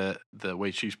the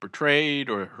way she's portrayed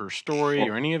or her story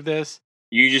or any of this.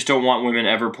 You just don't want women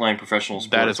ever playing professional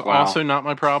sports. That is also not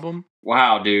my problem.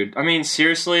 Wow, dude. I mean,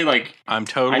 seriously, I'm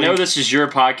totally. I know this is your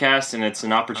podcast, and it's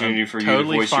an opportunity for you to voice your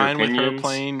opinions. Totally fine with her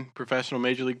playing professional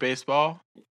Major League Baseball.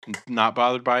 Not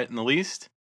bothered by it in the least.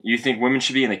 You think women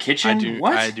should be in the kitchen?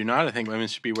 What? I do not. I think women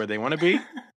should be where they want to be.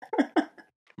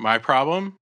 My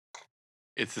problem,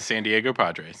 it's the San Diego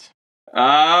Padres.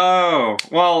 Oh,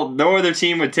 well, no other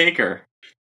team would take her.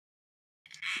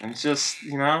 It's just,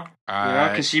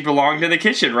 because she belonged in the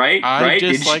kitchen, right? I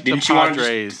dislike the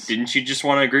Padres. Didn't you just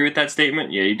want to agree with that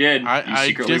statement? Yeah, you did.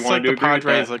 I dislike the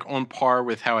Padres on par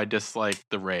with how I dislike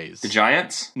the Rays. The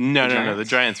Giants? No. The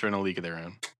Giants are in a league of their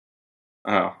own.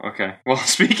 Oh, okay. Well,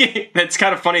 that's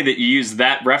kind of funny that you use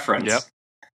that reference.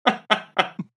 Yep.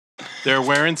 They're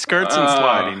wearing skirts and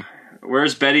sliding.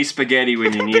 Where's Betty Spaghetti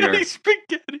when you need her? Betty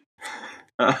Spaghetti.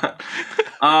 I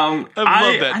love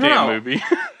that damn movie.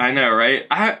 I know, right?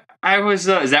 I was.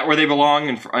 Is that where they belong?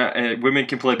 And women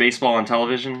can play baseball on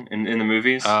television in the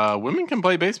movies. Women can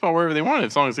play baseball wherever they want,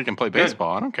 as long as they can play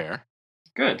baseball. I don't care.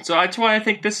 Good. So that's why I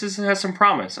think this has some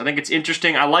promise. I think it's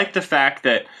interesting. I like the fact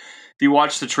that if you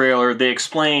watch the trailer, they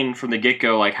explain from the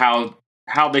get-go like how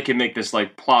they can make this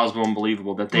like plausible and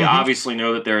believable, that they obviously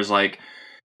know that there's like,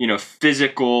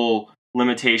 physical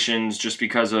limitations just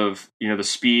because of, the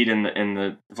speed and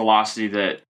the velocity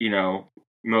that,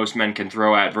 most men can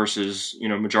throw at versus,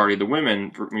 majority of the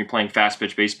women when you're playing fast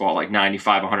pitch baseball like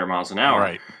 95, 100 miles an hour.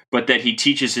 Right. But that he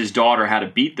teaches his daughter how to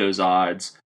beat those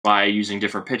odds by using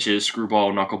different pitches,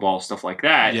 screwball, knuckleball, stuff like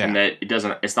that. Yeah. And that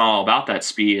it's not all about that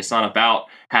speed. It's not about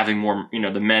having more,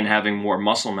 the men having more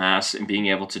muscle mass and being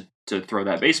able to throw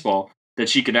that baseball, that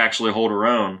she could actually hold her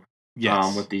own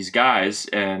with these guys.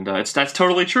 And that's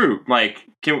totally true. Like,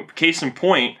 case in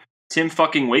point, Tim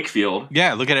fucking Wakefield.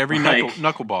 Yeah, look at every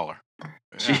knuckleballer.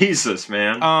 Jesus,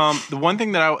 man. The one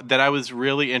thing that I was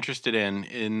really interested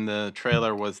in the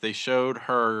trailer was they showed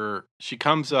her. She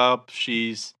comes up,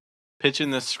 she's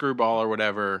pitching this screwball or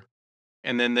whatever,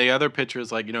 and then the other pitcher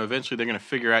is like, eventually they're going to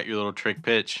figure out your little trick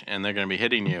pitch and they're going to be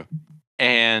hitting you.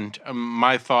 And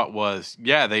my thought was,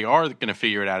 yeah, they are going to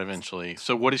figure it out eventually.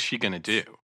 So what is she going to do?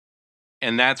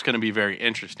 And that's going to be very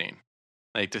interesting,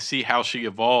 like to see how she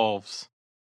evolves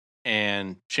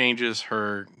and changes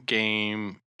her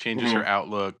game. Changes her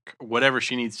outlook, whatever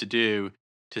she needs to do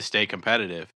to stay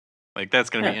competitive. Like,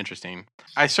 that's going to be interesting.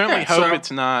 I certainly hope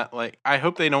it's not, like, I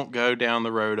hope they don't go down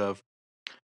the road of,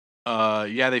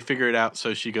 they figure it out,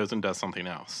 so she goes and does something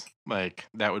else. Like,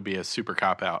 that would be a super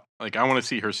cop-out. Like, I want to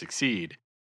see her succeed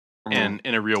in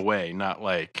a real way, not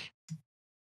like,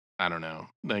 I don't know,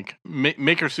 like,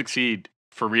 make her succeed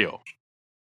for real.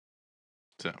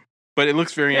 So, but it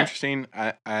looks very interesting.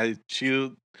 I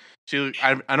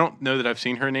don't know that I've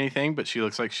seen her in anything, but she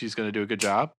looks like she's going to do a good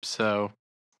job. So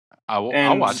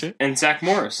I'll watch it. And Zach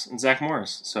Morris.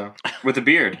 So with a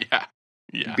beard.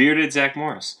 yeah. Bearded Zach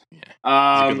Morris. Yeah.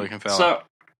 He's a good looking fella.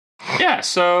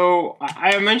 So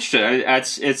I mentioned it.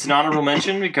 It's an honorable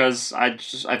mention because I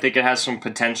think it has some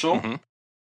potential.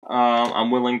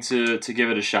 I'm willing to give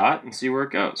it a shot and see where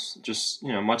it goes. Just,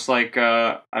 much like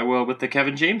I will with the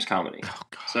Kevin James comedy. Oh,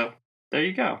 God. So there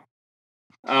you go.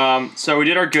 So we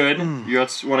did our good. You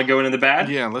want to go into the bad?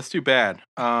 Yeah, let's do bad.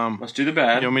 Let's do the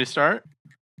bad. You want me to start?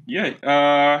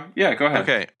 Yeah. Yeah, go ahead.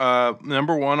 Okay.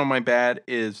 Number one on my bad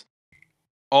is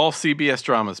all CBS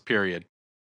dramas, period.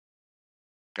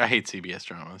 I hate CBS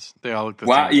dramas. They all look the same.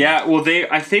 Wow, yeah. Well,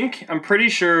 I'm pretty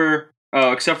sure,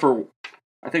 except for,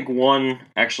 I think one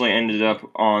actually ended up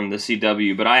on the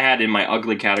CW, but I had in my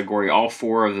ugly category all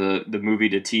four of the movie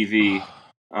to TV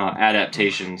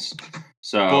adaptations.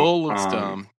 So Bull looks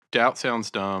dumb. Doubt sounds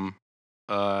dumb.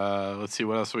 Let's see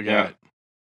what else we got.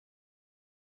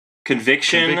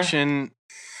 Conviction.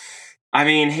 I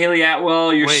mean, Haley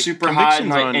Atwell, you're super hot,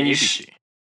 and ABC.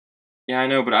 Yeah, I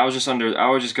know, but I was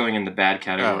just going in the bad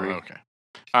category. Oh, okay.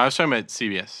 I was talking about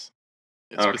CBS.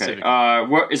 Okay.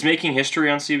 What is Making History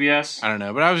on CBS? I don't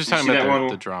know, but I was just talking about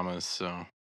the dramas. So.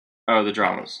 Oh, the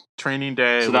dramas. Training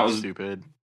Day. So that was stupid.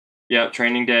 Yeah,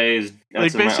 Training Day is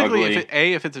like basically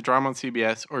if it's a drama on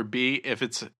CBS, or B, if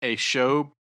it's a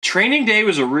show. Training Day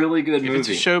was a really good movie. If it's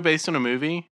a show based on a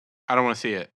movie, I don't want to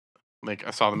see it. Like,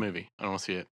 I saw the movie, I don't want to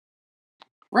see it.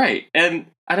 Right, and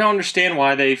I don't understand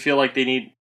why they feel like they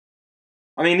need.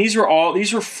 I mean, these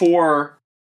are four.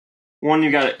 One, you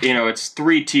got it's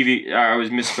three TV. I was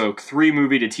misspoke. 3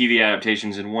 movie to TV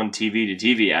adaptations and 1 TV to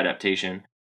TV adaptation,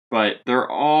 but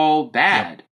they're all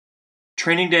bad. Yep.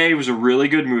 Training Day was a really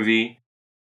good movie,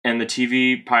 and the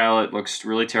TV pilot looks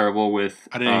really terrible with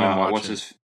I didn't even watch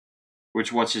it.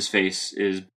 What's his face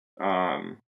is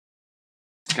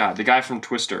God, the guy from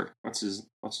Twister. What's his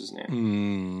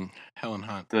name? Helen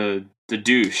Hunt. The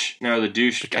douche. No, the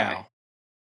douche guy. Cow.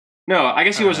 No, I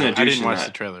guess he wasn't a douche. I didn't watch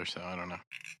the trailer, so I don't know.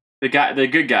 The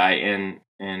good guy in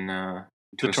the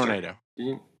Twister. tornado.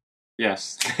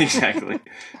 Yes, exactly.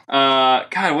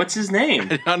 God, what's his name?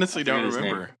 I honestly don't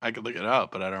remember. I could look it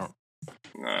up, but I don't.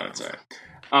 No, that's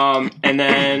all right. And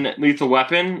then Lethal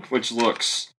Weapon, which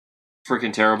looks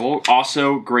freaking terrible.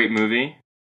 Also, great movie.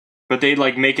 But they'd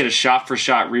make it a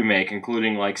shot-for-shot remake,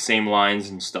 including same lines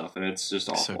and stuff, and it's just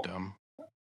awful. So dumb.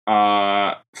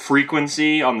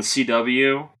 Frequency on the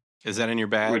CW. Is that in your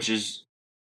bad?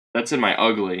 That's in my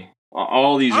ugly.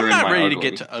 All these are in my ugly. I'm not ready to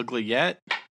get to ugly yet.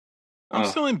 I'm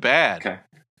still in bad. Okay.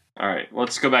 All right.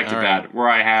 Let's go back to bad, where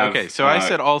I have... Okay, so I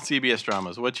said all CBS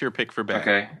dramas. What's your pick for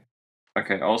bad?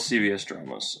 Okay, all CBS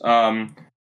dramas.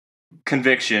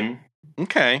 Conviction.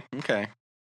 Okay.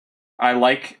 I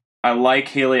like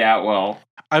Haley Atwell.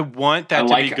 I want that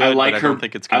to be good, but I don't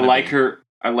think it's going to be.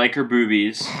 I like her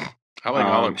boobies. I like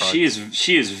all her parts.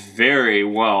 She is very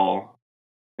well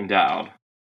endowed.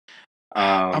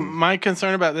 My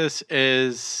concern about this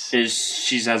is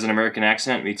she has an American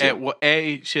accent. Me too.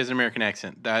 She has an American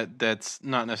accent. That's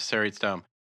not necessary. It's dumb.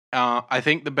 I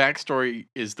think the backstory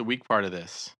is the weak part of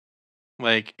this.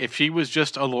 Like, if she was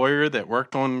just a lawyer that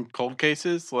worked on cold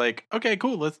cases, like, okay,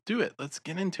 cool, let's do it. Let's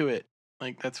get into it.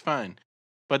 Like, that's fine.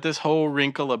 But this whole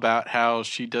wrinkle about how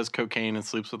she does cocaine and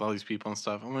sleeps with all these people and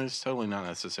stuff, I mean, it's totally not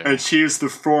necessary. And she is the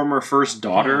former first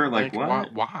daughter? Yeah, like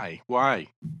what? Why?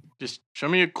 Just show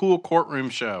me a cool courtroom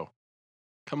show.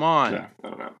 Come on. Yeah, I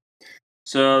don't know.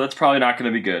 So that's probably not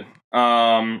going to be good.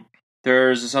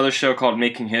 There's this other show called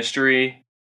Making History,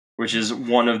 which is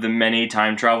one of the many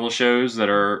time travel shows that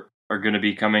are going to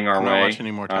be coming our way. I'm not watching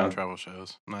any more time travel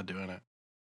shows. I'm not doing it.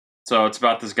 So it's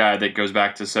about this guy that goes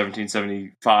back to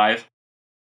 1775,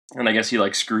 and I guess he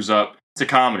like screws up. It's a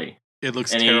comedy. It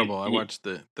looks terrible. I watched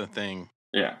the thing.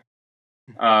 Yeah.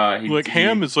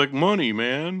 Ham is like money,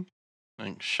 man.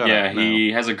 Like, shut up. Yeah,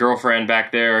 he has a girlfriend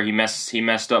back there. He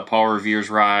messed up Paul Revere's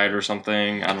ride or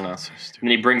something. I don't know. So and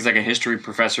he brings like a history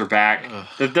professor back.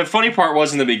 The funny part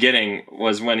was in the beginning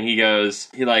was when he goes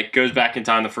back in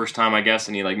time the first time, I guess,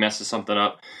 and he like messes something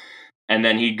up. And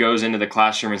then he goes into the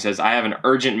classroom and says, "I have an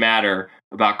urgent matter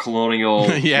about colonial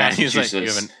Massachusetts." He's like, you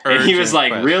have an urgent and he was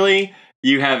like, question. "Really?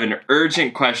 You have an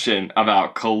urgent question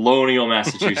about colonial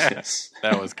Massachusetts?"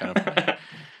 That was kind of funny.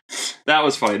 That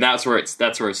was funny. That's where it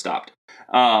stopped.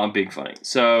 Being funny.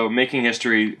 So Making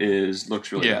History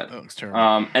looks really bad. That looks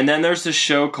terrible. And then there's this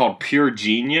show called Pure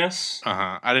Genius.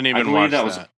 I didn't even watch that.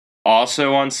 Was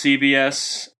also on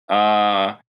CBS.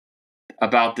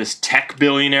 About this tech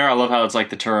billionaire. I love how it's like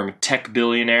the term tech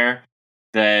billionaire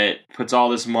that puts all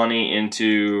this money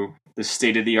into the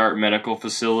state-of-the-art medical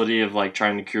facility of like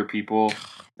trying to cure people,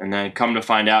 and then come to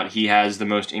find out he has the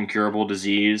most incurable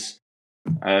disease.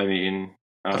 I mean,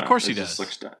 of course he does.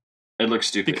 It looks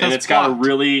stupid, because and it's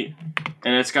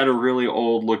got a really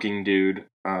old looking dude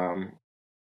who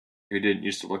did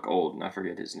used to look old, and I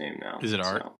forget his name now. Is it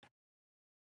Art?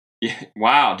 Yeah.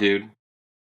 Wow, dude,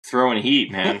 throwing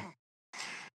heat, man.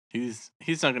 He's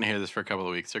not going to hear this for a couple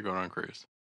of weeks. They're going on a cruise.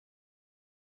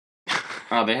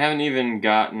 Oh, they haven't even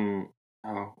gotten.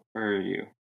 Oh, where are you?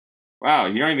 Wow,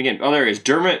 you're not even getting. Oh, there he is,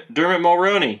 Dermot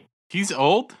Mulroney. He's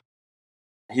old.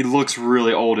 He looks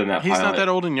really old in that. He's not that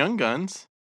old in Young Guns.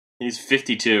 He's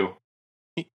 52.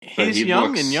 He's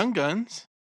young in Young Guns.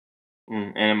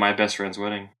 And in My Best Friend's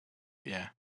Wedding. Yeah.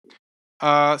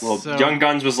 Young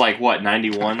Guns was like, what,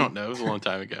 91? I don't know. It was a long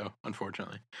time ago,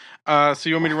 unfortunately. So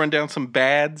you want me to run down some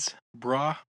bads,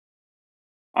 brah?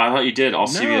 I thought you did. All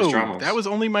CBS dramas. That was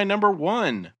only my number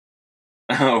one.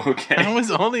 Oh, okay. That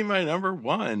was only my number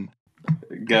one.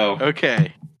 Go.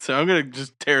 Okay. So I'm going to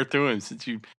just tear through him since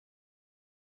you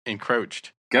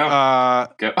encroached. Go.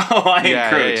 Go. Oh, I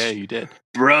encroached. Yeah, you did.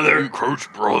 Brother. You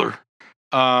encroached, brother.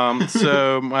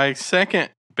 So my second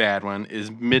bad one is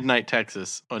Midnight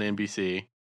Texas on NBC.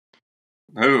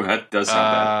 Oh, that does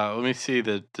sound bad. Let me see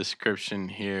the description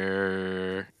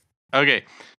here. Okay.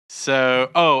 So,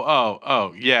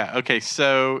 yeah. Okay.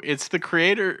 So it's the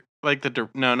creator, like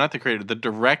not the creator, the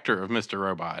director of Mr.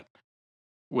 Robot,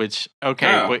 which,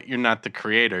 but you're not the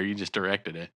creator. You just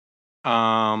directed it.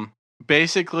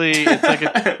 Basically, it's like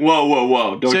a...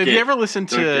 Whoa. Have you ever listened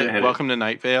to Welcome to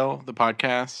Night Vale, the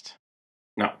podcast?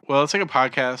 No. Well, it's like a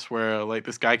podcast where like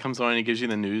this guy comes on and he gives you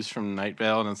the news from Night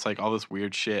Vale, and it's like all this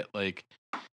weird shit, like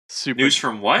super... News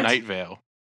from what? Night Vale.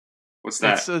 What's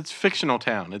that? It's fictional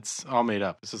town. It's all made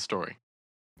up. It's a story.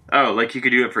 Oh, like you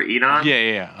could do it for Enon?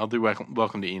 Yeah. I'll do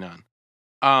Welcome to Enon.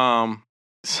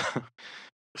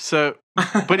 So,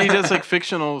 but he does like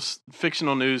fictional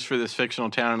news for this fictional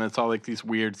town, and it's all like these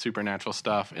weird supernatural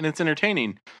stuff, and it's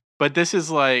entertaining. But this is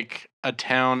like a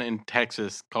town in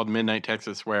Texas called Midnight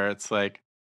Texas, where it's like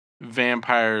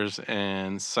vampires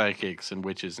and psychics and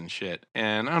witches and shit,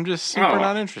 and I'm just super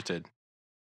not interested.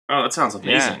 Oh, that sounds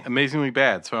amazing. Yeah, amazingly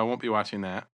bad. So I won't be watching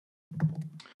that.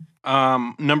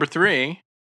 Number 3,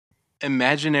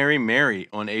 Imaginary Mary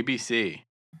on ABC.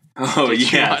 Oh,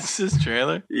 Did you watch this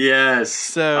trailer? Yes.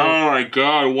 So, oh my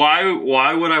god,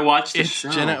 why would I watch this show?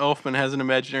 Jenna Elfman has an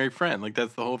imaginary friend. Like,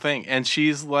 that's the whole thing. And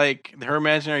she's like, her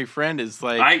imaginary friend is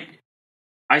like...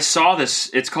 I saw this.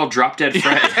 It's called Drop Dead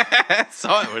Fred. I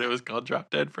saw it when it was called Drop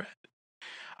Dead Fred.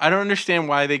 I don't understand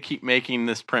why they keep making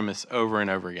this premise over and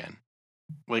over again.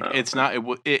 Like, it's not...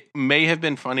 It may have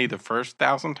been funny the first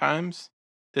 1,000 times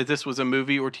that this was a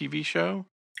movie or TV show.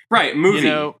 Right, movie.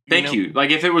 Thank you. Like,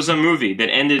 if it was a movie that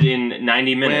ended in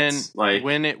 90 minutes.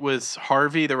 When it was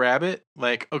Harvey the Rabbit,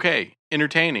 like, okay,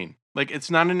 entertaining. Like, it's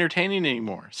not entertaining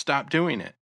anymore. Stop doing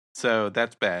it. So,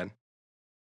 that's bad.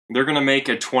 They're going to make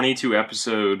a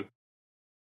 22-episode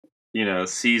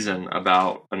season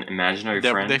about an imaginary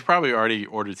friend. They've probably already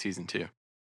ordered season 2.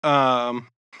 Oh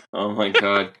my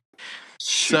God.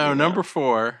 So number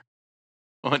 4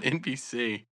 on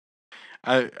NBC.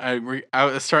 I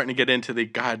was starting to get into the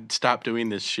God, stop doing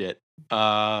this shit.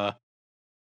 From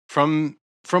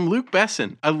Luc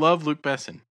Besson. I love Luc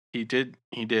Besson. He did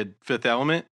Fifth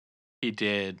Element. He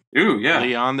did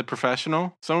Leon the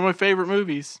Professional. Some of my favorite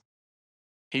movies.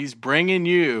 He's bringing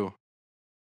you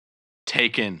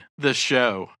Taken, the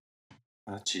show.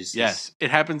 Oh, Jesus. Yes,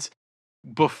 it happens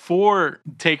before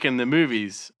Taken the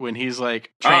movies when he's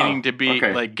like training to be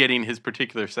like getting his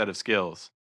particular set of skills.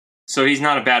 So he's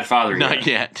not a bad father yet? Not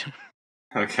yet.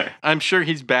 Okay. I'm sure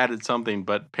he's bad at something,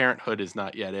 but parenthood is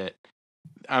not yet it.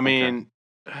 I mean,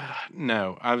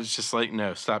 no. I was just like,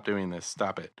 no, stop doing this.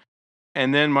 Stop it.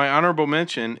 And then my honorable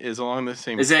mention is along the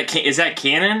same... Is that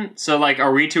canon? So, like,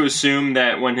 are we to assume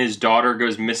that when his daughter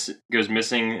goes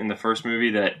missing in the first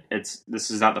movie that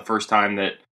this is not the first time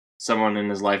that someone in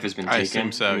his life has been taken? I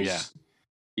assume so, yeah.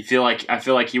 I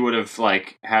feel like he would have,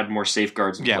 like, had more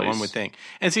safeguards in place. Yeah, one would think.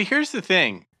 And see, here's the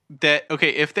thing. That, okay,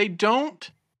 if they don't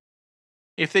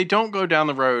go down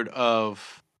the road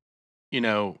of,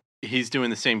 he's doing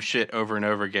the same shit over and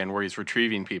over again where he's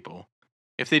retrieving people.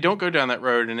 If they don't go down that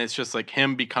road and it's just like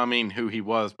him becoming who he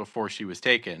was before she was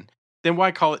taken, then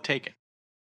why call it Taken?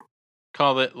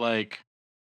 Call it like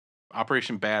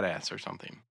Operation Badass or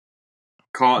something.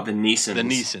 Call it the Neesons. The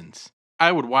Neesons.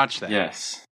 I would watch that.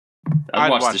 Yes. I'd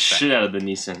watch the shit out of the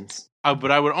Neesons. But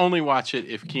I would only watch it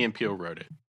if Key and Peele wrote it.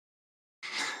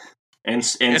 And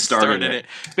started it.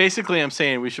 Basically, I'm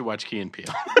saying we should watch Key and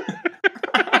Peele.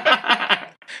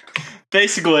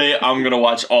 Basically, I'm going to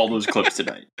watch all those clips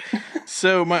tonight.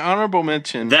 So, my honorable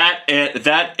mention... That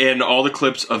and all the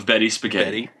clips of Betty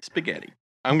Spaghetti.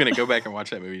 I'm going to go back and watch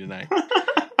that movie tonight.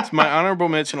 So my honorable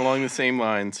mention along the same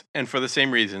lines, and for the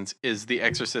same reasons, is The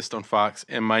Exorcist on Fox.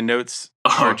 And my notes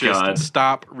are just,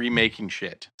 stop remaking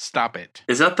shit. Stop it.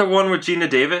 Is that the one with Gina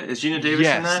Davis? Is Gina Davis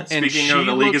in that? Speaking of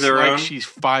the League of Their Own? She's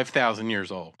 5,000 years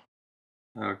old.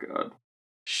 Oh, God.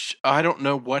 I don't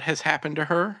know what has happened to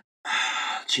her.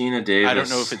 Gina Davis. I don't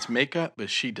know if it's makeup, but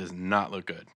she does not look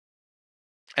good.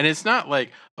 And it's not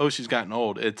like, oh, she's gotten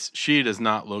old. She does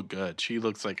not look good. She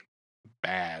looks like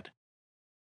bad.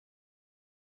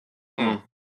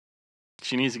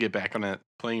 She needs to get back on that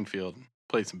playing field and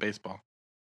play some baseball.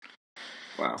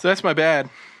 Wow. So that's my bad.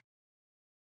 I'm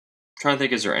trying to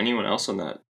think, is there anyone else on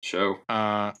that show?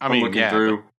 I'm looking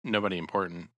through. Nobody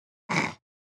important.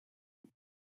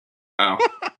 Oh.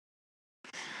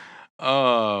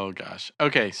 Oh, gosh.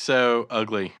 Okay, so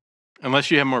ugly.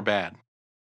 Unless you have more bad.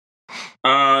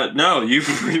 No, you've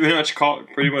pretty much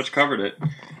covered it.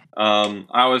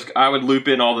 I would loop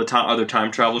in all the other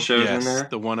time travel shows in there.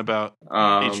 The one about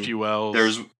H.G. Wells.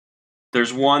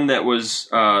 There's one that was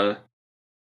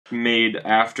made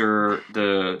after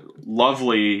the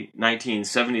lovely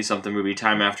 1970-something movie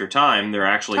Time After Time. They're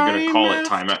actually going to call it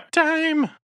Time.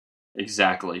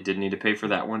 Exactly. Didn't need to pay for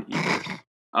that one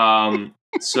either.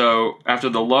 So after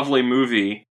the lovely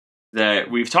movie that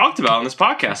we've talked about on this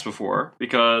podcast before,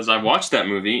 because I've watched that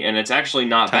movie and it's actually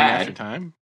not bad. Time After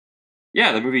Time?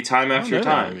 Yeah, the movie Time After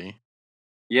Time.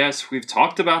 Yes, we've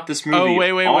talked about this movie. Oh,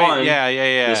 wait.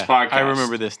 Yeah. This podcast. I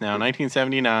remember this now.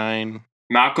 1979.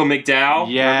 Malcolm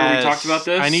McDowell. Yes. Remember we talked about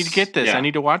this? I need to get this. Yeah. I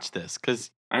need to watch this because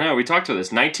I know we talked about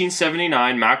this.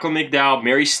 1979. Malcolm McDowell,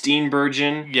 Mary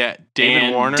Steenburgen. Yeah,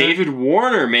 David Warner. David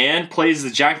Warner, man, plays the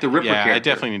Jack the Ripper character. I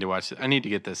definitely need to watch it. I need to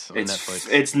get this on Netflix.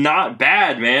 It's not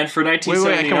bad, man. For 1979,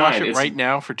 wait, I can watch it right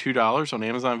now for $2 on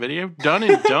Amazon Video. Done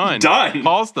and done. Done.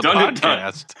 Pause the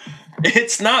podcast.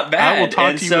 It's not bad. I will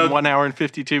talk to you in 1 hour and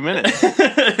 52 minutes.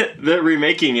 They're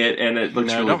remaking it, and it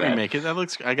looks really bad. Don't remake it.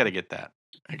 I gotta get that.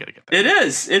 It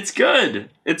is. It's good.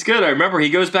 I remember he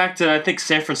goes back to, I think,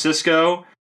 San Francisco,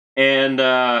 and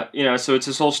so it's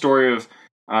this whole story of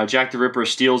Jack the Ripper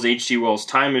steals H.G. Wells'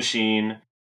 time machine,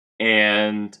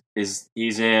 and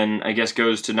he's in, I guess,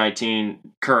 goes to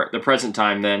the present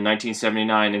time then,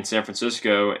 1979 in San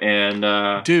Francisco,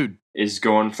 and dude is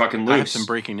going fucking loose. I have some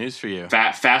breaking news for you.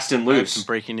 Fast and loose. I have some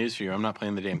breaking news for you. I'm not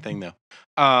playing the damn thing though.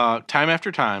 Time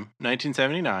After Time,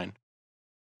 1979.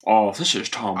 Oh, this is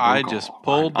Tom Brokaw. I just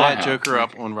pulled that Joker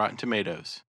up on Rotten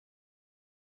Tomatoes.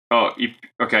 Oh,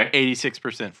 okay.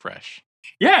 86% fresh.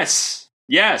 Yes.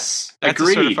 That's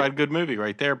agreed. A certified good movie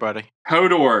right there, buddy.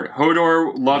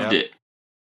 Hodor loved it.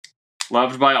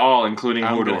 Loved by all, including Hodor.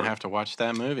 I'm going to have to watch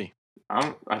that movie.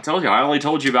 I told you. I only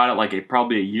told you about it like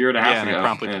probably a year and a half ago. Yeah, and I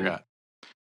promptly forgot.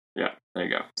 Yeah, there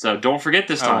you go. So don't forget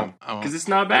this time, because it's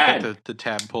not bad. I got the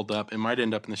tab pulled up. It might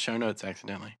end up in the show notes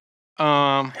accidentally.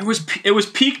 It was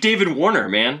peak David Warner,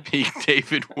 man. Peak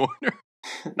David Warner.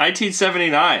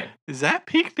 1979. Is that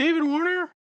peak David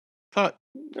Warner? I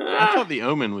thought The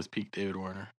Omen was peak David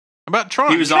Warner. About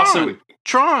Tron. He was also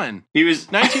Tron. He was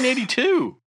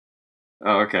 1982.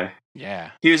 Oh, okay.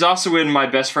 Yeah. He was also in My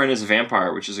Best Friend is a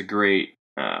Vampire, which is a great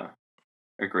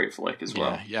flick as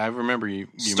well. Yeah, I remember you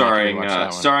starring making me watch that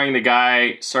one.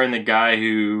 starring the guy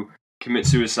who commits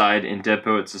suicide in Dead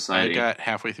Poets Society. I got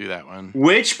halfway through that one.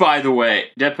 Which, by the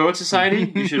way, Dead Poets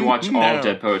Society, you should watch all of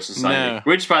Dead Poets Society.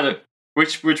 No.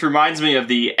 Which reminds me of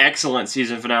the excellent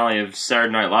season finale of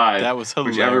Saturday Night Live. That was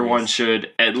hilarious. Which everyone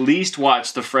should at least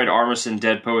watch the Fred Armisen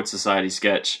Dead Poets Society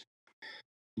sketch.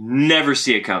 Never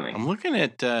see it coming. I'm looking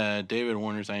at David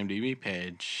Warner's IMDb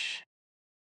page.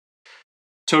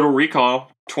 Total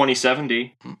Recall,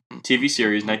 2070. TV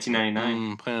series,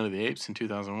 1999. Planet of the Apes in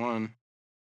 2001.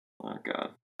 Oh,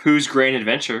 God. Pooh's Grand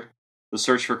Adventure. The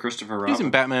Search for Christopher Robin. He's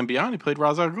in Batman Beyond. He played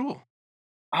Ra's al Ghul.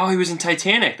 Oh, he was in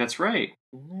Titanic. That's right.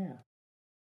 Yeah.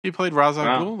 He played Ra's al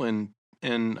Ghul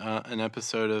in an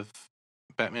episode of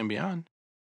Batman Beyond.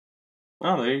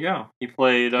 Oh, there you go. He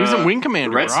played... he was in Wing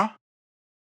Commander, brah.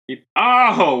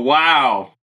 Oh,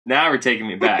 wow. Now we're taking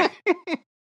me back.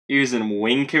 He was in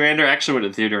Wing Commander. I actually went to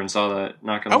the theater and saw that.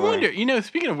 Not gonna lie. I wonder,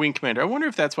 speaking of Wing Commander, I wonder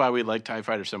if that's why we like TIE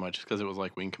Fighter so much, because it was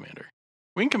like Wing Commander.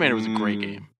 Wing Commander was a great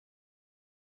game.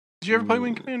 Did you ever play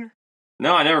Wing Commander?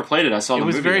 No, I never played it. I saw the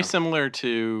movie. It was very similar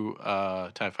to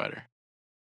TIE Fighter.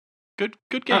 Good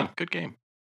game. Oh. Good game.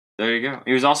 There you go.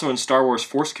 He was also in Star Wars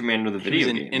Force Commander, the video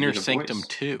game. He was in Inner Sanctum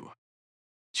 2.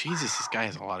 Jesus, this guy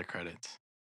has a lot of credits.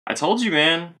 I told you,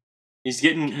 man. He's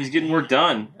getting work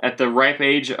done at the ripe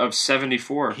age of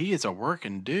 74. He is a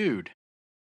working dude.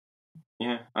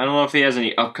 Yeah. I don't know if he has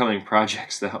any upcoming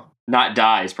projects, though. Not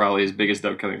Die is probably his biggest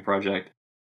upcoming project.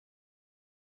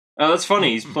 Oh, that's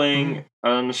funny. He's playing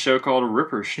on a show called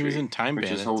Ripper Street. He was in Time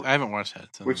Bandits. I haven't watched that.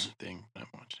 It's thing I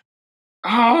haven't watched.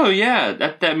 Oh, yeah.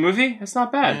 That movie? That's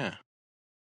not bad. Yeah.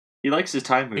 He likes his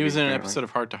time movies. He was in an episode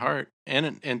of Heart to Heart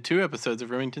and 2 episodes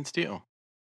of Remington Steele.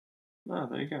 Oh,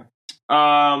 there you go.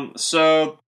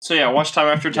 So yeah, watch Time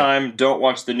After Time. Don't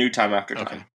watch the new Time After Time.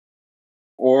 Okay.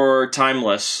 Or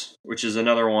Timeless, which is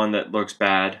another one that looks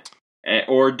bad.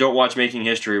 Or don't watch Making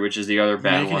History, which is the other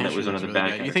bad one that was another really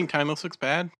bad. You think Timeless looks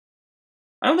bad?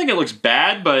 I don't think it looks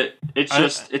bad, but it's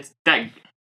just it's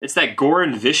that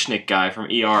Goran Vishnik guy from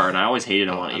ER, and I always hated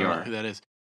him on ER. I don't know who that is.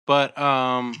 But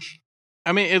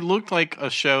I mean, it looked like a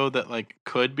show that like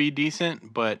could be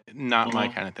decent, but not my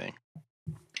kind of thing.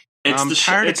 It's a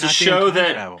show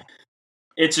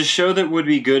that would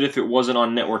be good if it wasn't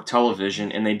on network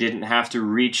television and they didn't have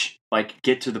to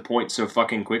get to the point so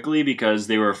fucking quickly because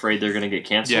they were afraid they're going to get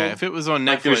canceled. Yeah, if it was on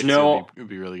Netflix, it would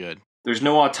be really good. There's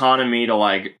no autonomy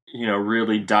to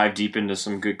really dive deep into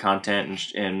some good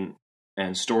content and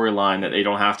storyline that they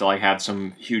don't have to have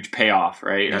some huge payoff,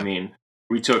 right? Yeah. I mean,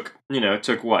 it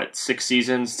took what, 6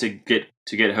 seasons to get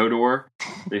Hodor,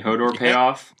 the Hodor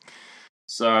payoff.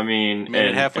 So I mean,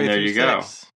 and there you go.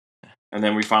 And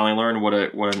then we finally learned what a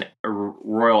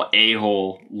royal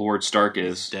a-hole Lord Stark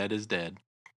is. Dead is dead.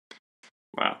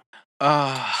 Wow.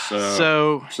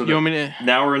 So you want me to?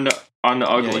 Now we're on the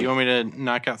ugly. Yeah, you want me to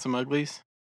knock out some uglies?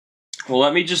 Well,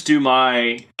 let me just do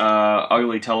my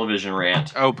ugly television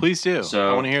rant. Oh, please do.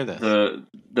 So I want to hear this.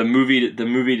 The movie to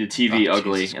TV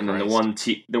ugly, and then the one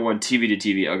TV to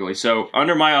TV ugly. So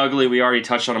under my ugly, we already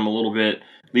touched on them a little bit.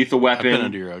 Lethal Weapon. I've been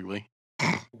under your ugly.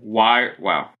 Why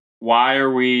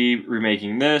are we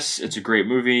remaking this? It's a great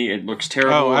movie. It looks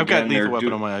terrible. Oh, I've got Lethal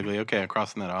Weapon on my ugly. Okay, I'm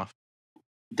crossing that off.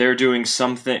 They're doing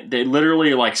something. They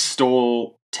literally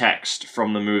stole text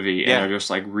from the movie and are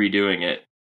just redoing it,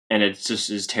 and it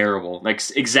just is terrible.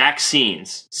 Exact scene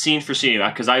for scene.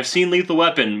 Because I've seen Lethal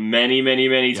Weapon many, many,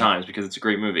 many times because it's a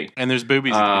great movie. And there's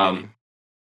boobies at the beginning.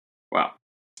 Wow.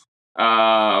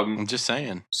 I'm just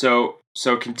saying. So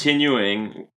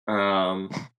continuing.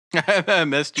 I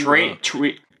messed you up.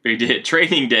 We did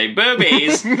Training Day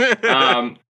boobies.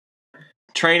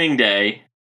 Training Day,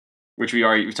 which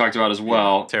we talked about as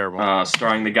well. Yeah, terrible.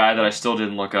 Starring the guy that I still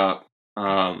didn't look up.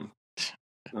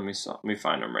 Let me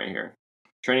find him right here.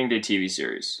 Training Day TV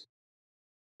series.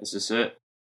 Is this it?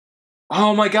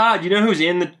 Oh my God! You know who's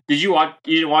in the? Did you watch?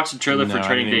 You didn't watch the trailer for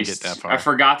Training Day? Get that far. I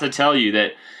forgot to tell you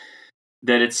that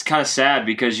it's kind of sad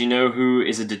because you know who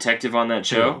is a detective on that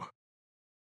show? Who?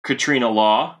 Katrina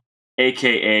Law,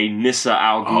 a.k.a. Nissa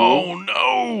Al Ghul. Oh,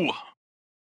 no!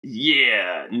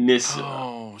 Yeah, Nissa.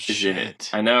 Oh, is in it.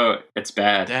 I know, it's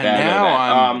bad. Now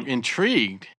I'm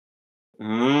intrigued.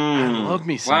 I love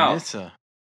me some Nissa.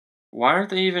 Why aren't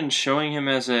they even showing him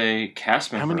as a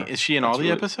cast member? Is she in all the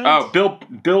episodes? Oh,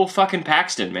 Bill fucking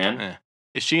Paxton, man.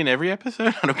 Is she in every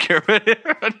episode? I don't care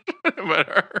about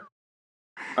her.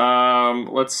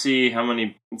 Let's see how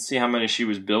many she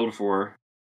was billed for.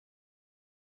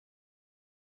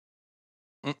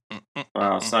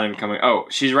 It's not even coming. Oh,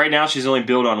 she's only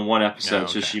billed on one episode,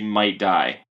 so she might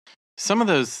die. Some of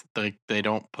those they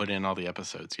don't put in all the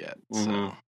episodes yet.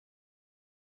 So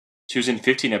she was in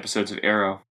 15 episodes of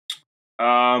Arrow.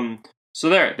 So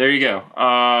there you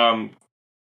go.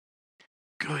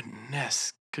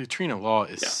 Goodness, Katrina Law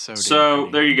is so. So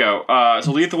there you go.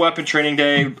 So Lethal Weapon Training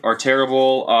Day are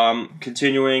terrible.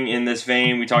 Continuing in this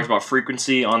vein, we talked about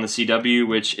Frequency on the CW,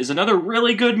 which is another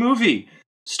really good movie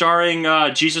starring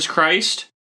Jesus Christ,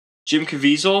 Jim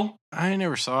Caviezel. I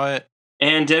never saw it.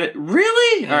 And did it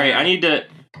really? Yeah. All right, I need to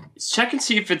check and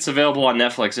see if it's available on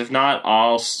Netflix. If not,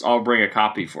 I'll bring a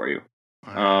copy for you.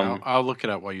 I'll look it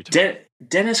up while you talk.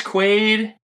 Dennis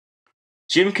Quaid,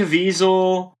 Jim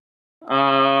Caviezel.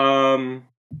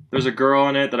 There's a girl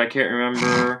in it that I can't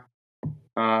remember.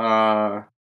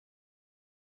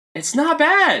 It's not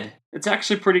bad. It's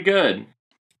actually pretty good.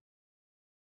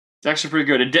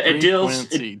 It deals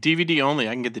DVD only.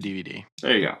 I can get the DVD.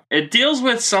 There you go. It deals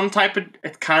with some type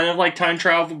of kind of like time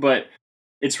travel, but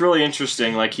it's really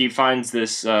interesting. Like he finds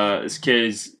this kid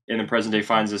is in the present day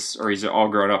finds this, or he's all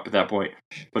grown up at that point,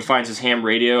 but finds his ham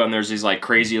radio, and there's these like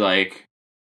crazy like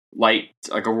light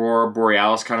like aurora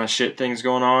borealis kind of shit things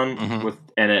going on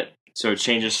so it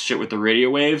changes shit with the radio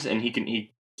waves, and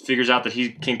he figures out that he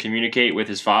can communicate with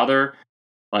his father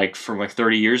like from like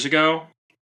 30 years ago.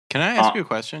 Can I ask you a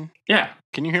question? Yeah.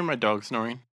 Can you hear my dog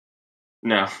snoring?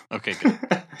 No. Okay, good.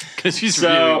 Because she's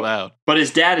really loud. But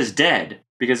his dad is dead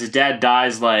because his dad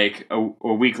dies like a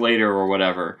week later or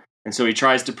whatever, and so he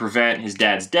tries to prevent his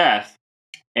dad's death.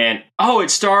 And it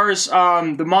stars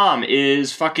the mom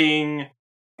is fucking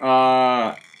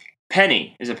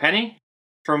Penny. Is it Penny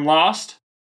from Lost?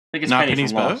 I think it's Not Penny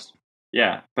Penny's from Lost.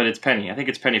 Yeah, but it's Penny. I think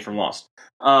it's Penny from Lost.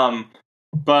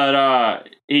 But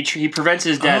he prevents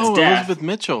his dad's death. Elizabeth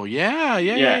Mitchell.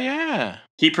 Yeah.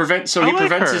 He prevents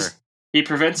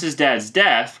his dad's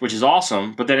death, which is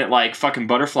awesome. But then it like fucking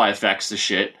butterfly affects the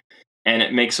shit, and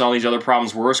it makes all these other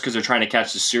problems worse because they're trying to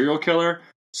catch the serial killer.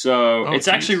 So it's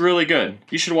actually really good.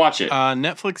 You should watch it.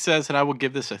 Netflix says that I will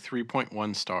give this a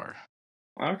 3.1 star.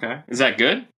 Okay, is that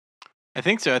good? I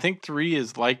think so. I think 3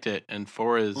 is liked it, and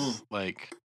 4 is like.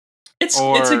 It's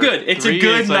a good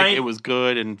like, it was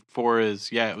good, and 4 is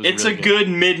it's really a good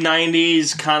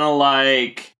mid-90s kind of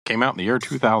like came out in the year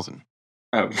 2000.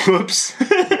 Oh, whoops.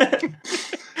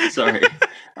 Sorry.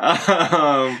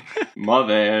 My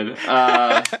bad.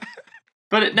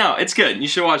 But it's good. You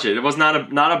should watch it. It was not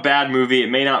a bad movie.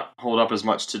 It may not hold up as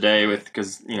much today with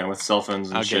cell phones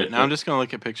and shit. Now I'm just gonna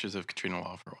look at pictures of Katrina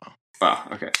Law for a while. Oh,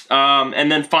 okay.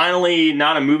 And then finally,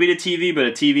 not a movie to TV, but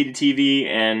a TV to TV,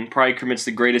 and probably commits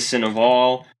the greatest sin of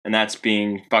all, and that's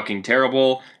being fucking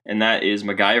terrible, and that is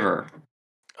MacGyver.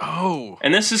 Oh.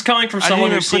 And this is coming from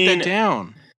someone who's seen... put that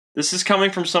down. This is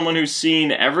coming from someone who's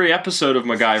seen every episode of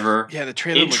MacGyver. Yeah, the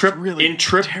trailer looks really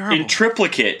terrible. In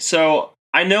triplicate. So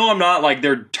I know I'm not like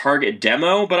their target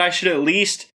demo, but I should at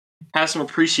least have some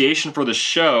appreciation for the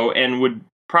show, and would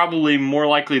probably more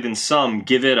likely than some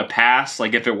give it a pass,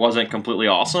 like if it wasn't completely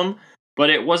awesome. But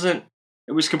it wasn't.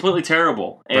 It was completely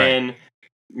terrible. Right. And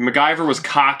MacGyver was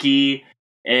cocky,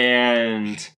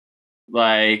 and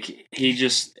like he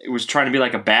just was trying to be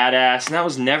like a badass, and that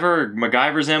was never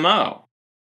MacGyver's MO.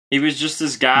 He was just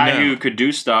this guy who could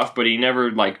do stuff, but he never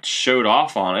like showed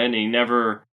off on it, and he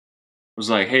never was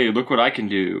like, "Hey, look what I can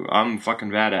do! I'm fucking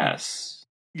badass."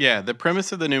 Yeah, the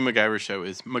premise of the new MacGyver show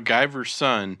is MacGyver's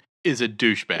son is a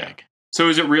douchebag. Yeah. So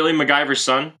is it really MacGyver's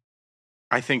son?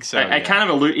 I think so. He kind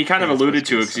of alluded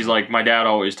to it because he's like, my dad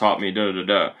always taught me da da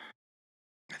da.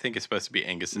 I think it's supposed to be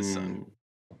Angus's son.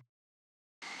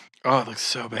 Oh, it looks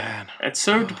so bad. It's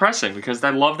so depressing because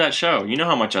I love that show. You know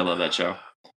how much I love that show.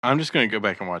 I'm just going to go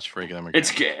back and watch regular MacGyver.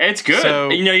 It's good.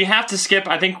 So, you have to skip.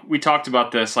 I think we talked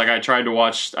about this. Like I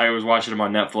was watching them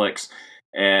on Netflix,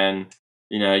 and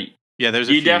there's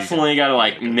you definitely got to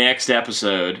like next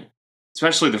episode.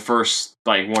 Especially the first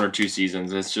like 1 or 2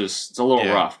 seasons, it's a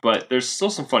little rough, but there's still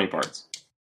some funny parts.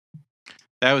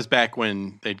 That was back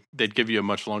when they'd give you a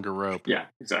much longer rope. Yeah,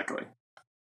 exactly.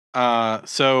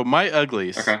 So my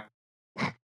uglies. Okay.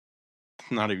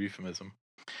 Not a euphemism.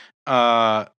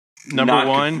 Number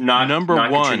one.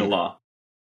 Katrina Law.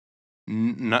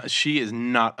 She is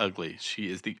not ugly. She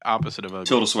is the opposite of ugly.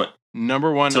 Tilda Swinton.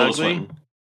 Number one Tilda ugly. Swinton.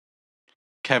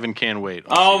 Kevin Can Wait.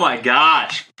 Oh my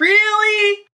gosh!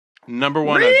 Really? Number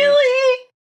one. Really?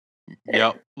 Ugly.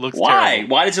 Yep. Looks Why? terrible.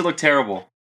 Why does it look terrible?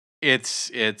 It's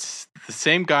the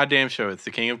same goddamn show. It's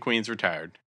the King of Queens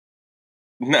retired.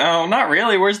 No, not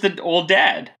really. Where's the old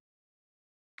dad?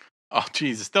 Oh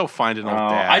Jesus, they'll find an old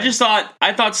dad.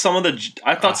 I thought some of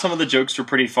the jokes were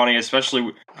pretty funny,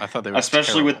 especially I thought they were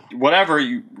especially terrible. with whatever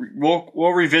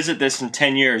we'll revisit this in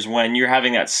 10 years when you're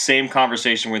having that same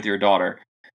conversation with your daughter.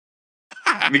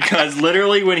 Because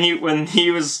literally when she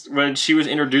was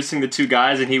introducing the two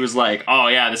guys and he was like, "Oh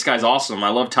yeah, this guy's awesome. I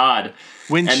love Todd."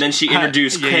 Then she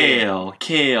introduced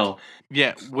Kale.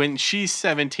 Yeah, when she's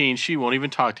 17, she won't even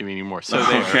talk to me anymore. So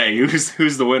okay,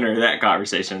 who's the winner of that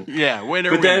conversation? Yeah,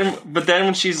 winner. But then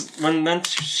when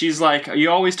she's like,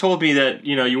 "You always told me that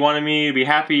you wanted me to be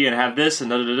happy and have this and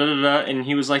da da da da da," and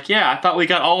he was like, "Yeah, I thought we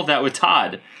got all of that with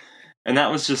Todd." And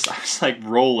that was just, I was like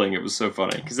rolling. It was so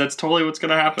funny because that's totally what's going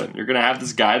to happen. You're going to have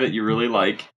this guy that you really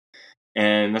like,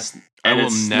 and it's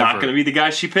not going to be the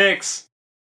guy she picks.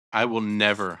 I will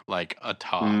never like a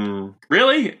Todd.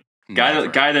 Really?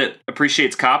 Guy that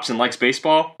appreciates cops and likes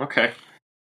baseball? Okay.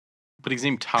 But he's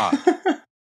named Todd.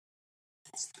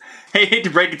 Hey, I hate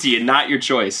to break it to you, not your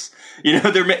choice.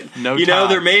 There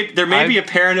may be a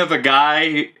parent of a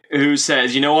guy who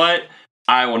says, "You know what?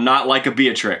 I will not like a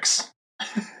Beatrix."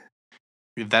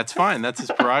 That's fine. That's his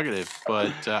prerogative.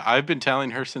 But I've been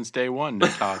telling her since day one, no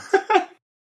Todds.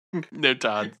 No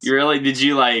Todds. You really? Did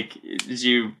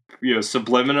you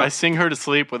subliminal? I sing her to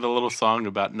sleep with a little song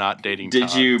about not dating Did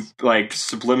Todds. you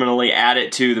subliminally add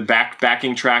it to the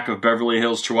backing track of Beverly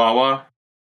Hills Chihuahua?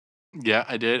 Yeah,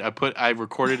 I did. I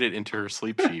recorded it into her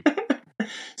sleep sheet.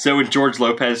 So when George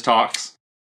Lopez talks,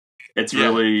 it's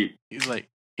really he's like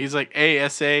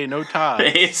ASA, no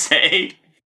Todds. ASA.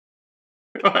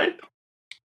 What?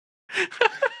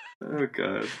 Oh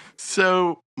god.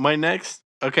 So my next,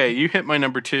 you hit my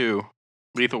number 2,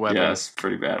 Lethal Weapon. Yes,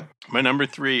 pretty bad. My number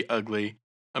 3, Ugly,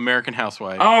 American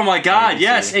Housewife. Oh my god,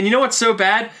 yes. And you know what's so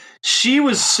bad? She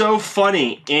was so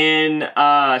funny in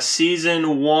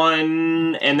season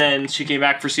 1, and then she came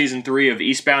back for season 3 of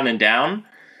Eastbound and Down.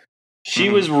 She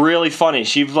was really funny.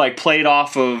 She played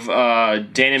off of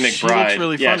Dana McBride. She looks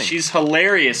really funny. She's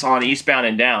hilarious on Eastbound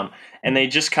and Down. And they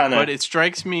just kind of... But it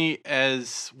strikes me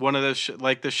as one of those,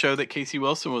 like the show that Casey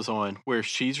Wilson was on, where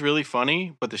she's really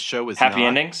funny, but the show is Happy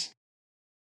Endings?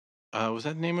 Was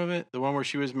that the name of it? The one where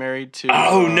she was married to...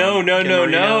 Oh,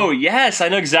 no. Yes, I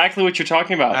know exactly what you're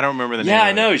talking about. I don't remember the name of it. Yeah,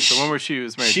 I know. The one where she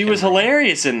was married She was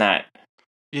hilarious in that.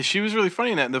 Yeah, she was really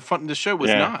funny in that. The show was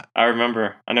not. I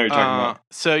remember. I know what you're talking about.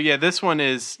 So, yeah, this one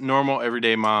is normal,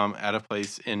 everyday mom at a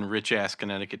place in rich-ass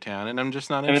Connecticut town, and I'm just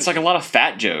not interested. And it's like a lot of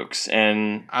fat jokes,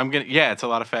 and... it's a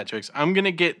lot of fat jokes. I'm going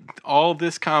to get all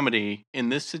this comedy in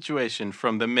this situation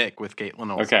from The Mick with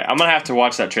Caitlin Olsen. Okay, I'm going to have to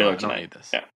watch that trailer tonight. I don't need this.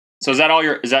 Yeah. So is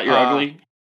that your ugly?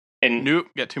 And nope,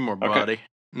 got 2 more, buddy. Okay.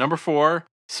 Number 4,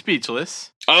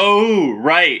 Speechless. Oh,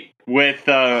 right, with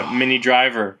Minnie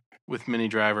Driver. With Minnie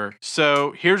Driver.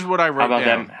 So here's what I wrote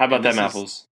down. How about them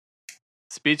apples?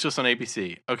 Speechless on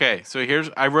ABC. Okay, so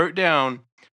I wrote down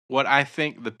what I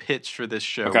think the pitch for this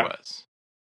show was.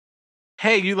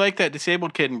 Hey, you like that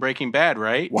disabled kid in Breaking Bad,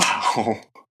 right?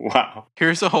 Wow.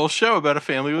 Here's a whole show about a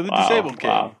family with a disabled kid.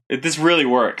 Wow. This really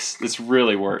works.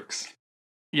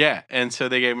 Yeah, and so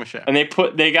they gave him a show. And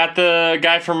they got the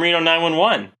guy from Reno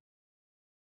 911.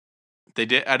 They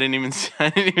did. I didn't even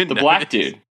the black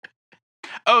dude.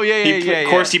 Oh, yeah. Of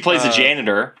course, he plays a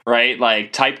janitor, right?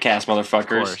 Like, typecast motherfuckers. Of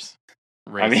course.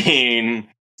 Racist. I mean,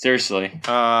 seriously.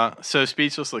 So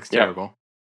Speechless looks terrible.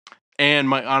 And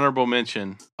my honorable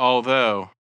mention,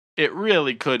 although it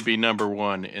really could be number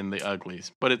 1 in the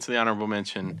uglies, but it's the honorable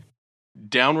mention,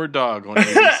 Downward Dog on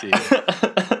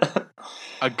ABC.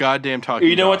 A goddamn talking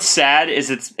You know dog. What's sad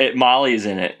is Molly's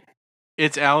in it.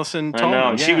 It's Allison Tolman.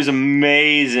 I know. She was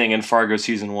amazing in Fargo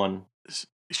season 1.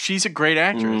 She's a great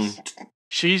actress.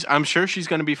 I'm sure she's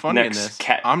going to be funny in this.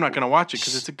 I'm not going to watch it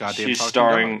because it's a goddamn She's talking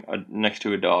starring dog. Next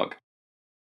to a dog.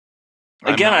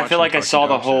 Again, I feel like I saw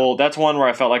the whole... That's one where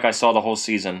I felt like I saw the whole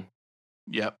season.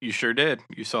 Yep, you sure did.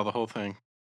 You saw the whole thing.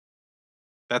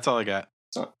 That's all I got.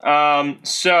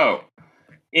 So,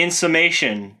 in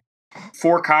summation,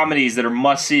 4 comedies that are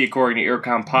must-see according to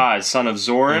Earcom Paz. Son of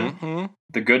Zoran,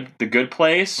 The Good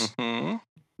Place,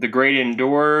 The Great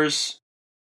Indoors...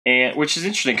 And which is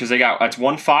interesting because that's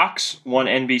 1 Fox, 1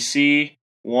 NBC,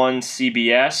 1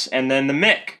 CBS, and then the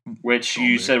Mick, which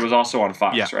you said was also on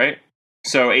Fox, right?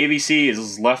 So ABC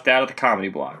is left out of the comedy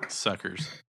block.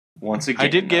 Suckers. Once again. I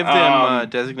did give them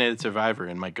Designated Survivor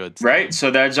in my goods. Right, so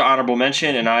that's an honorable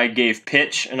mention, and I gave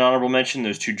Pitch an honorable mention.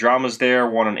 There's 2 dramas there,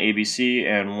 1 on ABC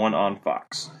and 1 on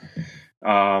Fox.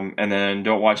 And then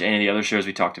don't watch any of the other shows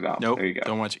we talked about. Nope, there you go.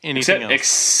 Don't watch anything else.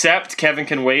 Except Kevin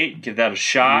Can Wait. Give that a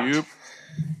shot. Yep.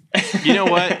 You know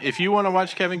what? If you want to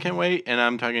watch Kevin Can Wait, and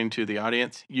I'm talking to the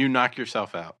audience, you knock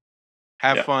yourself out.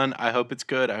 Have fun. I hope it's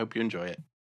good. I hope you enjoy it.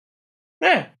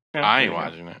 Yeah. I ain't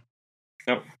watching it.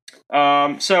 Nope.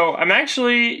 So I'm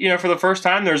actually, for the first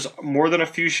time, there's more than a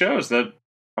few shows that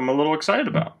I'm a little excited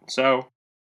about. So,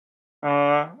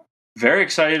 very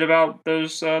excited about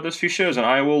those few shows, and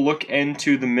I will look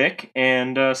into the Mick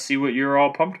and see what you're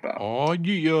all pumped about. Oh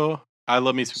yeah, I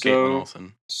love me some Caitlin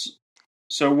Olsen.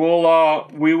 So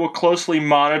we will closely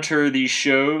monitor these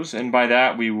shows, and by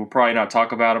that we will probably not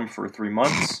talk about them for 3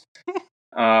 months.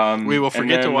 We will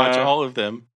forget to watch all of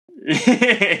them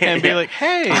and be like,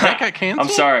 "Hey, that got canceled."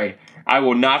 I'm sorry. I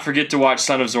will not forget to watch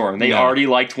Son of Zorn. They already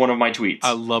liked one of my tweets.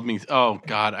 I love me. Oh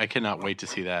God, I cannot wait to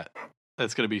see that.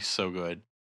 That's gonna be so good.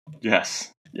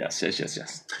 Yes.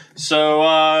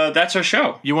 So that's our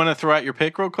show. You want to throw out your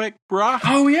pick real quick, brah?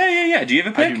 Oh yeah. Do you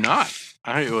have a pick? I do not.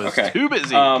 I was too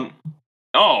busy. I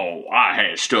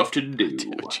had stuff to do.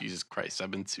 Oh, Jesus Christ,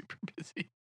 I've been super busy.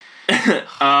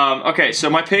 Okay, so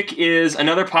my pick is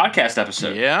another podcast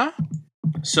episode. Yeah?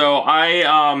 So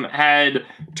I had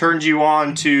turned you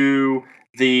on to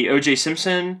the O.J.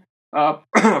 Simpson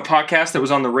podcast that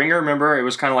was on The Ringer. Remember, it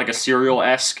was kind of like a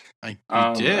serial-esque. You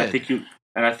did.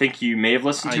 I think you may have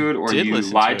listened to it, or you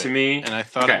lied to me. And I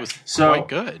thought it was quite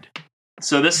good.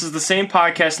 So this is the same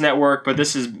podcast network, but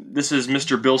this is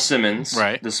Mr. Bill Simmons,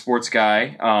 right, the sports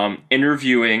guy,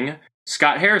 interviewing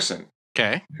Scott Harrison,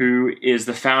 who is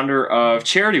the founder of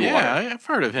Charity Water. Yeah, I've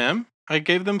heard of him. I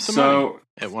gave them some money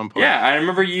at one point. Yeah, I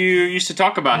remember you used to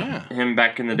talk about him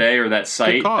back in the day, or that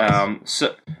site. Good cause.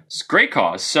 So it's a great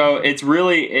cause. So it's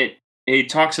really it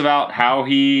talks about how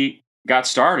he got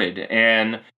started,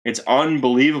 and it's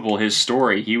unbelievable, his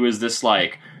story. He was this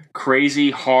like crazy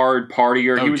hard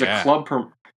partier. He was a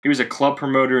club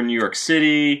promoter in New York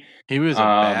City. He was a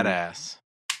badass.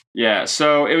 Yeah,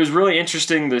 so it was really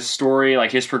interesting, this story,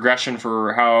 like his progression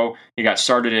for how he got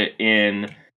started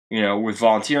in, with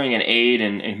volunteering and aid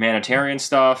and humanitarian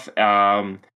stuff.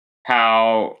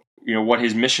 How, what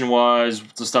his mission was,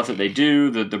 the stuff that they do,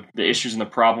 the issues and the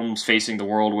problems facing the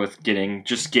world with getting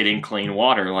clean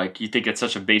water. Like, you think it's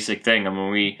such a basic thing. I mean,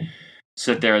 we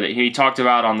sit there, that he talked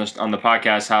about on the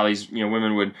podcast how these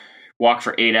women would walk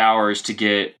for 8 hours to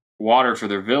get water for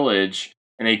their village,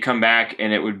 and they'd come back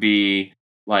and it would be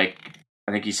like,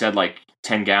 I think he said like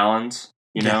 10 gallons,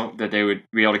 that they would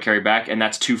be able to carry back, and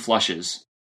that's 2 flushes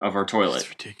of our toilet. That's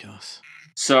ridiculous.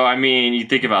 So I mean, you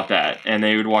think about that, and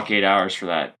they would walk 8 hours for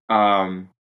that.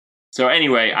 So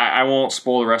anyway, I won't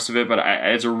spoil the rest of it, but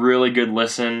it's a really good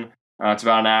listen. It's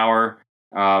about an hour.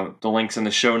 The link's in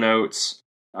the show notes.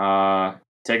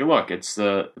 Take a look. It's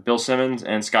the Bill Simmons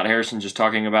and Scott Harrison just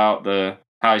talking about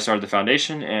how he started the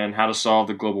foundation and how to solve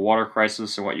the global water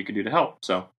crisis and what you could do to help.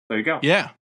 So there you go.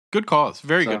 Yeah, good cause.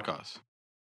 Very good cause.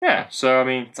 Yeah. So I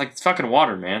mean, it's fucking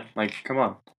water, man. Like, come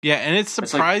on. Yeah, and it's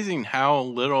surprising how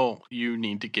little you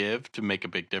need to give to make a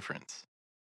big difference.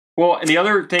 Well, and the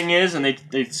other thing is, and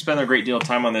they spend a great deal of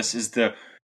time on this, is the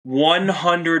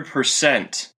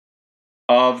 100%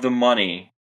 of the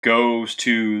money goes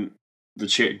to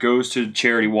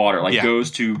charity water,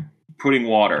 goes to putting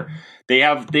water.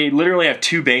 They literally have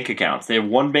 2 bank accounts. They have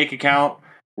one bank account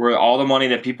where all the money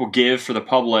that people give for the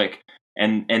public,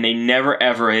 and they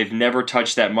they've never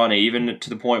touched that money, even to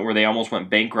the point where they almost went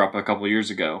bankrupt a couple of years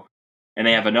ago. And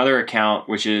they have another account,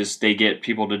 which is they get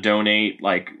people to donate,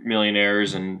 like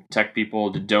millionaires and tech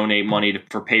people, to donate money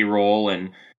for payroll and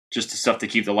just the stuff to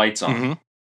keep the lights on. Mm-hmm.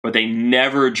 But they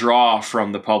never draw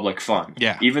from the public fund.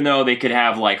 Yeah. Even though they could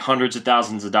have like hundreds of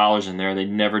thousands of dollars in there, they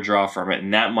never draw from it.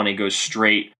 And that money goes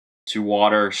straight to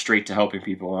water, straight to helping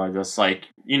people. That's like,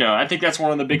 I think that's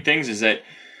one of the big things, is that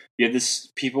you have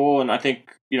this people, and I think,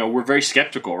 we're very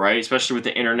skeptical, right? Especially with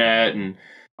the internet and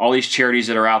all these charities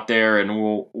that are out there, and,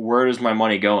 well, where is my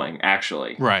money going,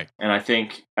 actually? Right. And I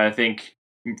think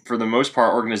for the most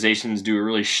part, organizations do a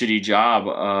really shitty job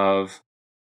of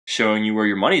showing you where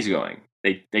your money's going.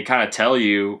 They kind of tell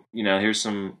you, here's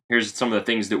some of the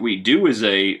things that we do as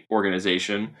a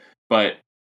organization, but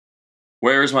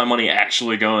where is my money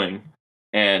actually going?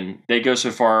 And they go so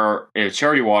far at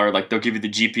Charity Water, like they'll give you the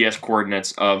GPS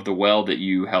coordinates of the well that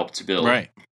you helped to build.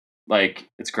 Right. Like,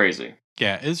 it's crazy.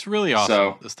 Yeah, it's really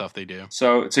awesome, the stuff they do.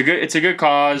 So it's a good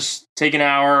cause. Take an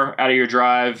hour out of your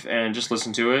drive and just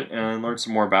listen to it and learn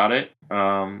some more about it.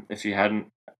 If you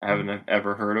haven't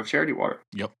ever heard of Charity Water.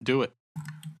 Yep, do it.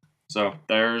 So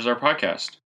there's our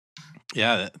podcast.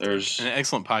 Yeah, there's an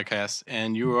excellent podcast,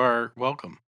 and you are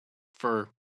welcome for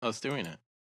us doing it.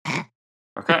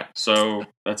 Okay, so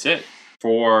that's it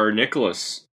for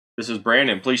Nicholas. This is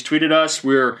Brandon. Please tweet at us.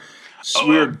 We're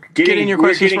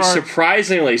getting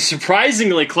surprisingly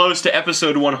close to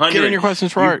episode 100. Get in your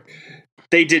questions for Art.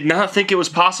 They did not think it was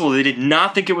possible. They did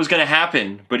not think it was going to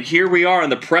happen. But here we are on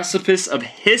the precipice of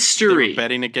history. They were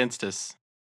betting against us.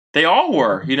 They all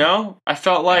were, you know? I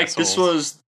felt like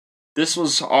Assholes. this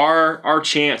was our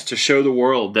chance to show the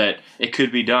world that it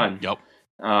could be done. Yep.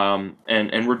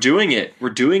 And we're doing it. We're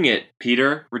doing it,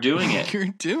 Peter. We're doing it. You're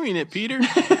doing it, Peter.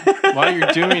 While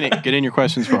you're doing it, get in your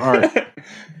questions for Art.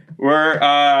 We're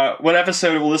what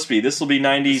episode will this be? This will be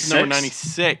 96. Number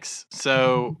 96.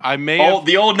 So I may have,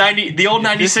 the old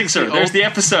 96'er. There's the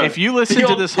episode. if you listen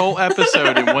to this whole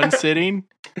episode in one sitting,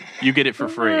 you get it for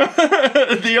free.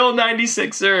 The old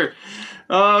 96'er.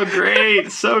 Oh,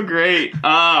 great. So great.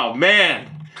 Oh,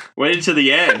 man. Waited to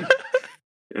the end.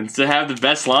 And to have the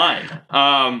best line.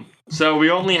 So we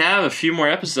only have a few more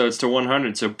episodes to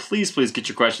 100. So please get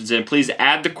your questions in. Please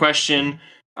add the question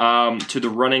to the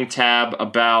running tab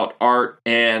about Art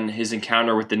and his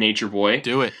encounter with the Nature Boy.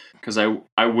 Do it. Because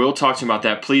I will talk to him about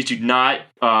that. Please do not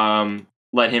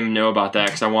let him know about that,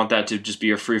 because I want that to just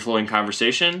be a free-flowing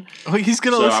conversation. Oh, he's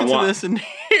going to listen to this and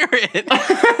hear it.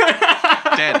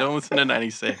 Dad, don't listen to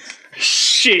 96.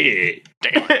 Shit.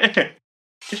 Damn.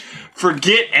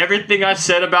 Forget everything I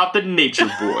said about the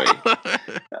Nature Boy.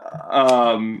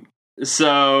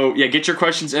 So yeah, get your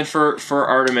questions in for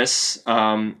Artemis,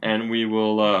 and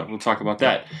we'll talk about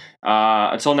that.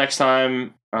 Until next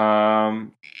time,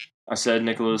 I said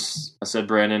Nicholas, I said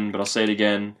Brandon, but I'll say it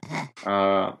again.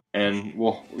 And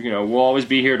we'll always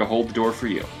be here to hold the door for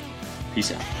you.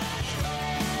 Peace out.